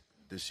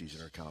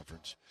season, our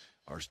conference,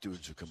 our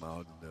students will come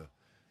out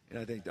and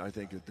I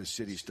think that the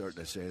city's starting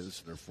to say,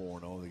 listen, they're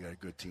 4-0. They got a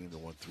good team that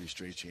won 3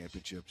 straight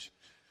championships.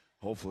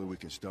 Hopefully, we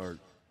can start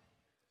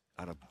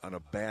on a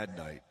bad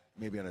night,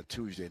 maybe on a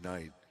Tuesday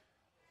night,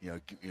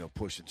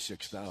 pushing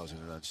 6,000,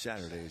 and on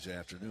Saturdays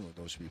afternoon,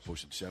 those should be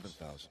pushing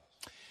 7,000.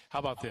 How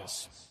about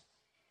this?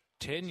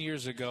 10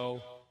 years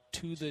ago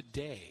to the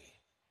day.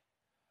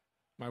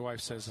 My wife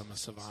says I'm a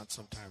savant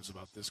sometimes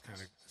about this kind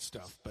of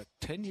stuff, but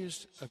 10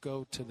 years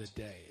ago to the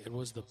day, it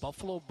was the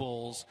Buffalo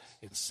Bulls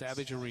in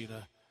Savage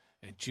Arena,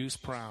 and Juice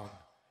Brown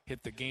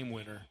hit the game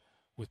winner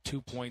with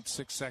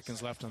 2.6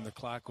 seconds left on the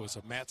clock. It was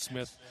a Matt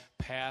Smith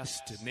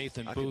pass to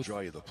Nathan Booth. I can draw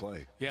you the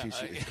play. Yeah.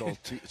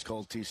 It's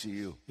called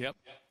TCU. Yep.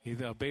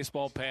 A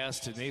baseball pass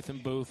to Nathan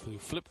Booth, who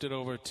flipped it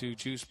over to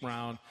Juice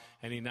Brown,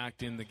 and he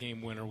knocked in the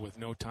game winner with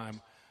no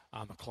time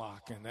on the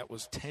clock. And that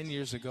was 10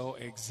 years ago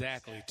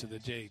exactly to the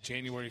day,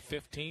 January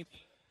 15th,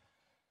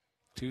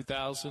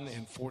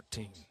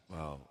 2014.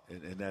 Wow.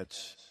 And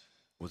that's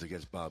was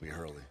against Bobby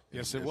Hurley.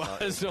 Yes, it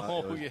was.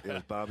 It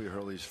was Bobby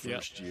Hurley's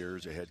first year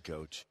as a head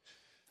coach,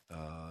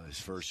 his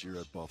first year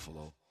at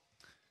Buffalo.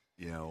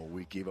 You know,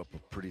 we gave up a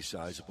pretty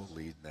sizable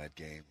lead in that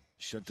game.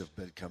 Shouldn't have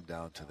come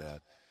down to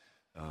that.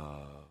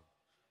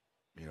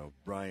 You know,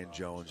 Brian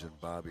Jones and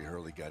Bobby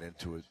Hurley got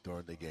into it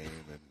during the game,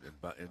 and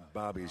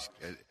Bobby's,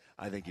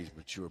 I think he's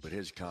mature, but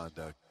his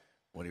conduct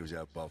when he was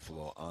at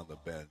Buffalo on the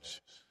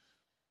bench,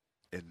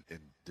 and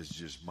this is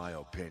just my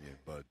opinion,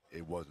 but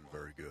it wasn't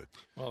very good.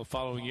 Well, the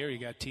following year, he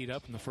got teed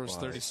up in the first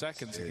 30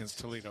 seconds against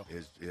Toledo.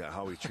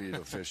 How he treated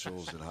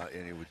officials,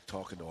 and he was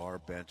talking to our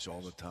bench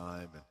all the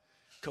time. And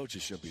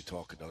coaches shouldn't be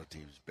talking to other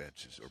teams'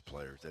 benches or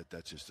players.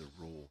 That's just a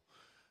rule.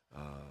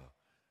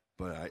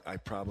 But I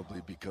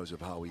probably, because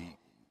of how he,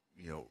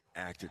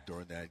 acted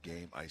during that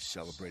game, I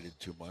celebrated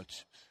too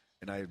much.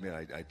 And I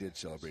admit I did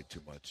celebrate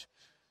too much.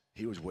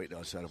 He was waiting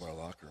outside of our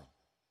locker room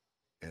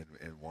and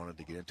wanted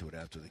to get into it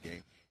after the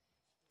game.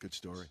 Good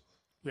story.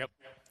 Yep.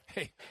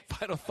 Hey,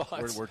 final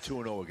thoughts. We're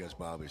 2-0 against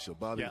Bobby. So,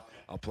 Bobby,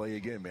 I'll play you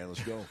again, man.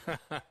 Let's go.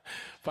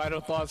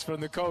 Final thoughts from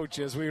the coach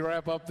as we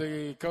wrap up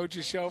the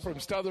Coaches Show from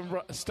Stubborn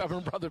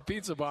Brother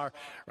Pizza Bar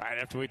right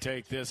after we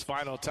take this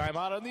final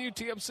timeout on the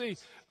UTMC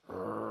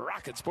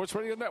Rocket Sports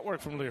Radio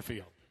Network from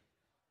Learfield.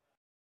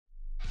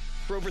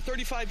 For over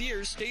 35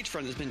 years,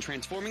 Stagefront has been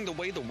transforming the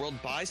way the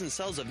world buys and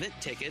sells event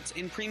tickets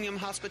and premium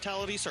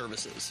hospitality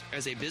services.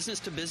 As a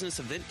business-to-business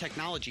event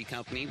technology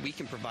company, we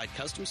can provide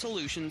custom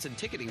solutions and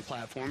ticketing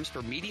platforms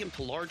for medium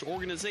to large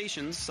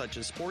organizations such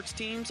as sports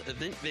teams,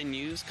 event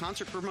venues,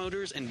 concert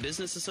promoters, and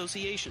business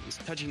associations,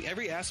 touching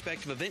every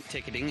aspect of event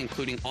ticketing,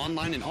 including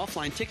online and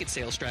offline ticket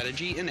sales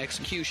strategy and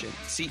execution,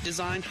 seat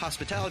design,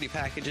 hospitality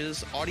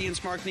packages,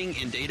 audience marketing,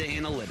 and data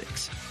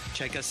analytics.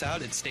 Check us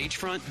out at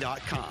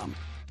stagefront.com.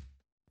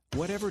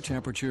 Whatever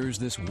temperatures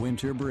this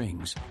winter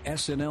brings,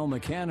 SNL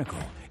Mechanical,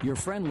 your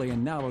friendly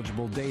and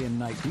knowledgeable day and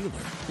night dealer,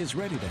 is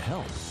ready to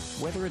help.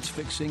 Whether it's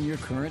fixing your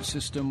current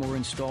system or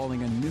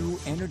installing a new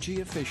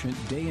energy-efficient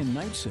day and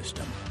night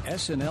system,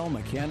 SNL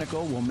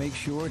Mechanical will make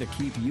sure to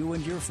keep you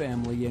and your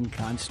family in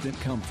constant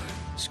comfort.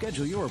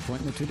 Schedule your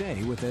appointment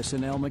today with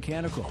SNL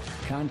Mechanical.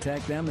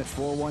 Contact them at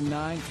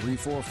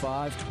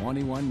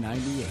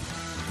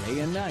 419-345-2198.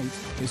 Day and Night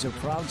is a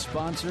proud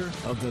sponsor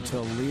of the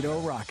Toledo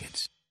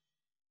Rockets.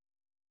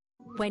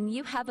 When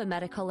you have a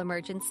medical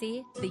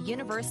emergency, the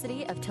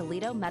University of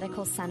Toledo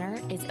Medical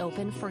Center is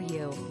open for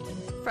you.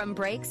 From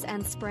breaks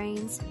and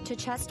sprains to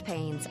chest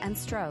pains and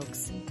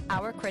strokes,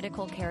 our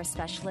critical care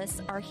specialists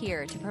are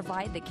here to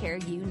provide the care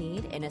you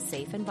need in a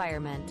safe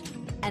environment.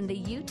 And the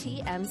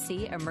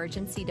UTMC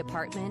Emergency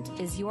Department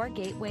is your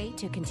gateway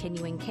to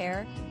continuing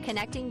care,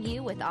 connecting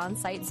you with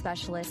on-site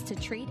specialists to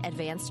treat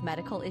advanced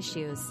medical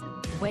issues.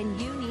 When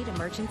you need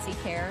emergency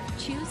care,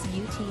 choose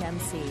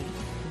UTMC.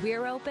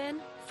 We're open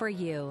for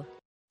you.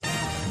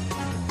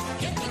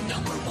 Get the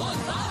number one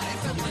buy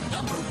from the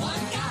number one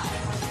guy,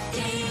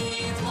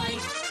 Dave White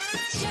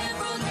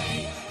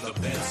Chevrolet. The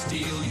best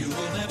deal you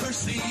will ever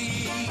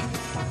see.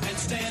 And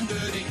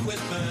standard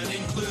equipment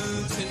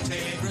includes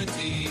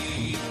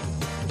integrity.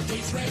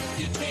 Dave's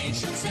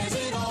reputation says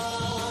it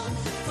all.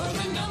 For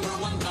the number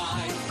one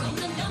buy from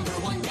the number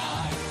one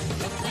guy.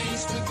 The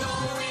place to go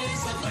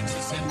is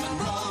Alexis and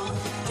Monroe.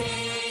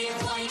 Dave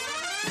White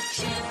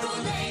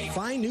Chevrolet.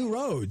 Find new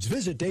roads.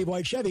 Visit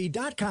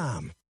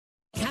DaveWhiteChevy.com.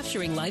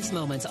 Capturing life's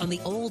moments on the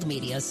old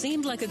media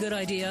seemed like a good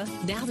idea.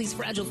 Now these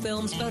fragile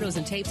films, photos,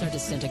 and tapes are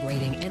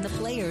disintegrating, and the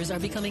players are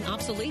becoming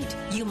obsolete.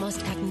 You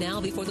must act now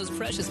before those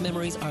precious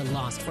memories are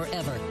lost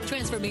forever.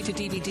 Transfer Me to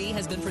DVD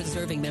has been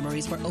preserving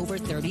memories for over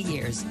 30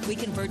 years. We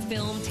convert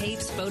film,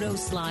 tapes,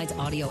 photos, slides,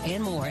 audio,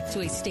 and more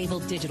to a stable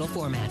digital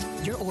format.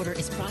 Your order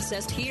is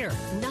processed here.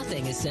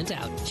 Nothing is sent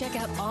out. Check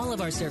out all of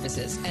our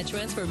services at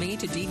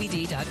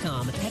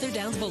TransferMeToDVD.com. Heather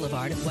Downs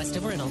Boulevard, west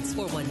of Reynolds,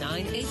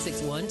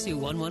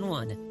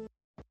 419-861-2111.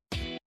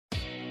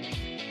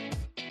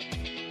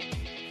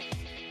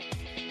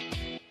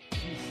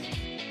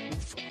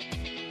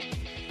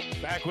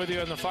 Back with you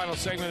in the final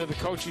segment of the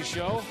Coaches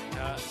Show.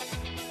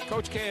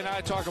 Coach K and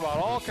I talk about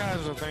all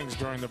kinds of things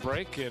during the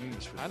break, and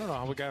I don't know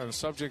how we got on the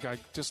subject. I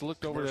just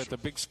looked over at the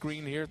big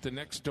screen here at the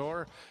next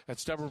door at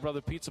Stubborn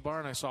Brother Pizza Bar,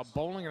 and I saw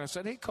bowling, and I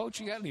said, "Hey, Coach,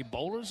 you got any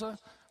bowlers on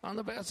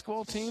the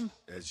basketball team?"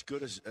 As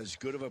good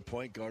of a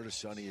point guard as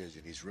Sonny is,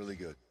 and he's really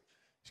good.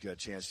 He's got a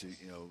chance to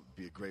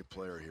be a great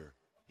player here.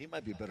 He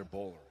might be a better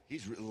bowler.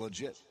 He's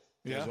legit.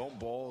 He has his own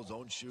ball, his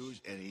own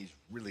shoes, and he's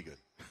really good.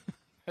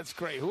 That's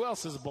great. Who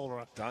else is a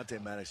bowler? Dante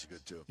Maddox is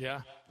good, too.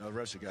 Yeah? Now, the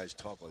rest of the guys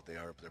talk like they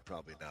are, but they're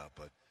probably not.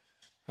 But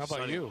how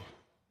about you?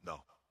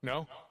 No.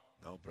 No?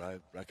 No,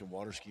 but I can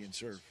water ski and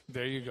surf.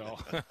 There you go.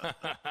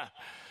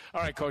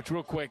 All right, Coach,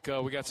 real quick.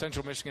 We got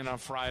Central Michigan on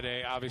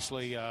Friday.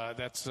 Obviously,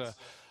 that's a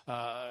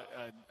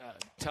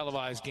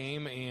televised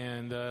game,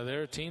 and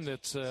they're a team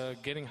that's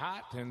getting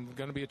hot and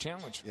going to be a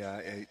challenge.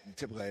 Yeah,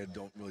 typically I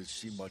don't really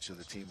see much of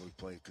the team we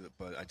play,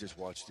 but I just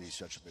watched the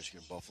Central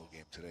Michigan-Buffalo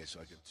game today,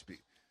 so I can speak.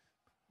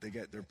 They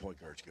got their point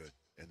guard's good,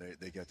 and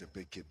they got their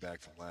big kid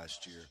back from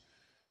last year.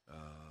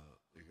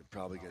 You're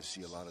probably going to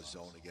see a lot of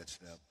zone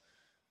against them.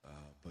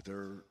 But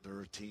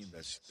they're a team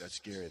that's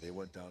scary. They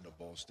went down to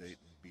Ball State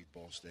and beat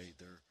Ball State.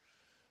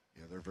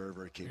 They're very,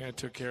 very capable. Yeah,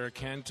 took care of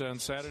Kent on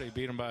Saturday,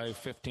 beat them by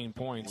 15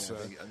 points.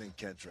 Yeah, I think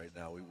Kent's right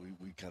now.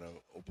 We kind of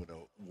opened a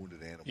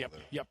wounded animal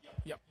there.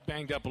 Yep.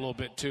 Banged up a little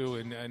bit, too,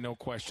 and no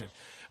question.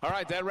 All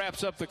right, that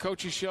wraps up the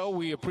Coaches Show.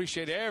 We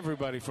appreciate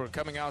everybody for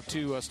coming out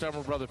to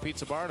Stubborn Brother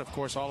Pizza Bar, and, of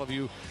course, all of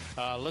you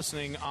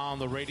listening on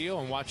the radio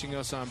and watching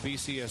us on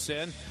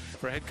BCSN.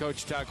 For head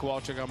coach Todd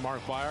Kowalczyk, I'm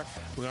Mark Beyer.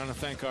 We want to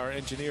thank our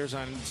engineers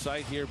on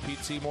site here, Pete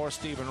Seymour,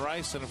 Stephen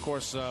Rice, and, of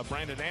course,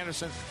 Brandon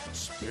Anderson,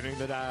 spinning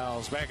the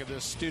dials back at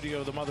the studio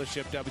of the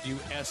mothership,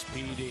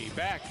 WSPD.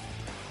 Back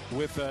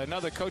with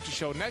another Coaches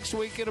Show next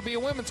week. It'll be a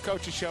women's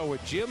Coaches Show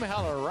with Jim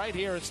Heller right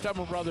here at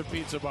Stubborn Brother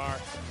Pizza Bar.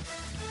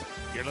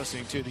 You're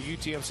listening to the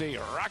UTMC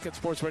Rocket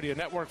Sports Radio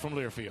Network from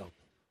Learfield.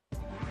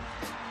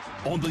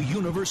 On the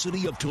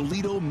University of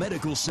Toledo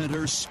Medical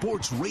Center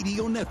Sports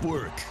Radio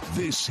Network,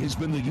 this has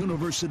been the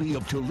University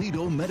of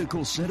Toledo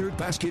Medical Center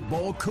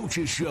Basketball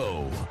Coaches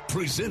Show.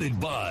 Presented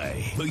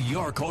by the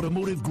Yark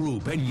Automotive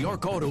Group and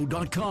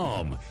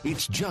YarkAuto.com.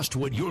 It's just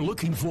what you're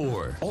looking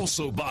for.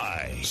 Also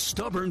by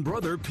Stubborn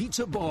Brother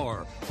Pizza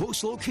Bar,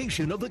 host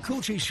location of the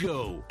Coaches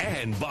Show.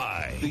 And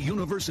by the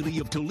University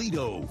of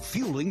Toledo,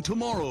 fueling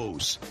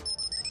tomorrows.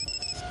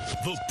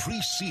 The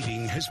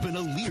preceding has been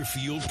a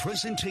Learfield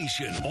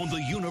presentation on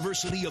the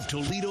University of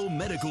Toledo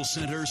Medical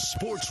Center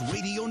Sports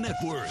Radio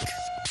Network.